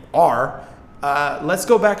they are. Let's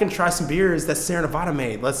go back and try some beers that Sierra Nevada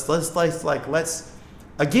made. Let's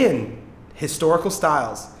again, historical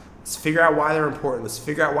styles. Let's figure out why they're important. Let's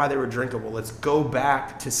figure out why they were drinkable. Let's go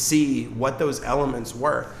back to see what those elements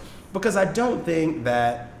were. Because I don't think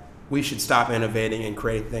that we should stop innovating and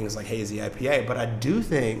creating things like hazy IPA, but I do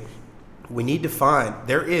think we need to find,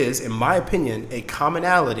 there is, in my opinion, a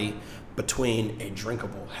commonality between a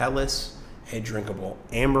drinkable Helles, a drinkable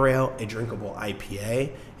amber ale, a drinkable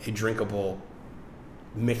IPA, a drinkable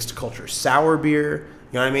mixed culture sour beer.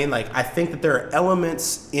 You know what I mean? Like, I think that there are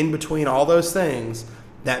elements in between all those things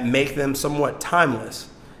that make them somewhat timeless.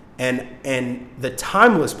 And the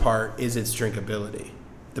timeless part is its drinkability.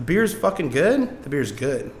 The beer's fucking good. The beer's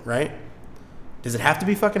good, right? Does it have to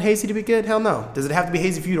be fucking hazy to be good? Hell no. Does it have to be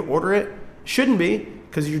hazy for you to order it? Shouldn't be,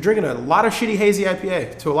 because you're drinking a lot of shitty hazy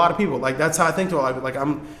IPA to a lot of people. Like, that's how I think to a lot of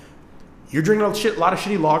people. You're drinking a lot of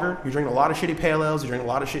shitty lager. You're drinking a lot of shitty pale ales. You're drinking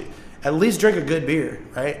a lot of shit. At least drink a good beer,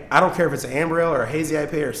 right? I don't care if it's an amber ale or a hazy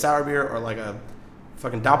IPA or a sour beer or like a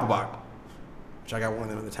fucking Doppelbock, which I got one of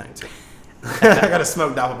them in the tank too. I got a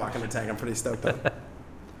smoked Doppelbock in the tank. I'm pretty stoked on it.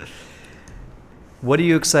 What are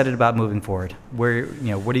you excited about moving forward? What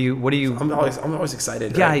do you? I'm always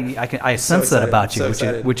excited. Yeah, right? I sense that about you,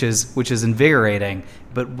 which is invigorating.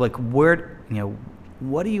 But like, what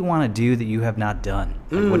do you want to do that you have not done?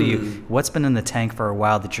 Like, what's been in the tank for a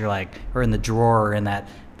while that you're like, or in the drawer, or in that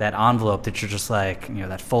envelope that you're just like,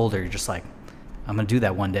 that folder, you're just like, I'm gonna do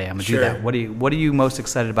that one day. I'm gonna do that. What are you most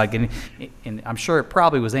excited about getting? And I'm sure it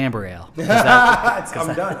probably was amber ale.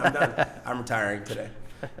 I'm done. I'm retiring today.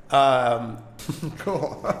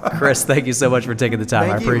 Cool. Chris, thank you so much for taking the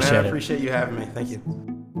time. I appreciate it. I appreciate you having me. Thank you.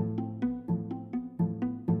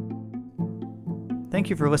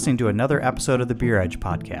 Thank you for listening to another episode of the Beer Edge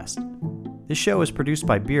podcast. This show is produced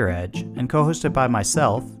by Beer Edge and co-hosted by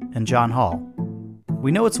myself and John Hall.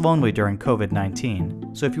 We know it's lonely during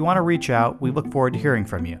COVID-19, so if you want to reach out, we look forward to hearing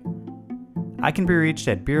from you. I can be reached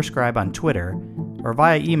at BeerScribe on Twitter or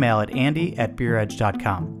via email at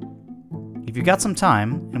andy@beeredge.com. If you've got some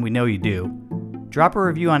time, and we know you do, drop a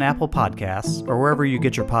review on Apple Podcasts or wherever you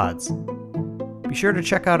get your pods. Be sure to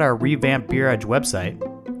check out our revamped Beer Edge website,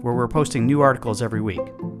 where we're posting new articles every week.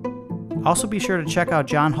 Also be sure to check out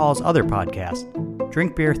John Hall's other podcast,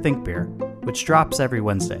 Drink Beer, Think Beer, which drops every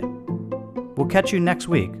Wednesday. We'll catch you next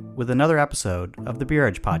week with another episode of the Beer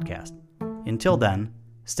Edge Podcast. Until then,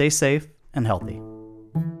 stay safe and healthy.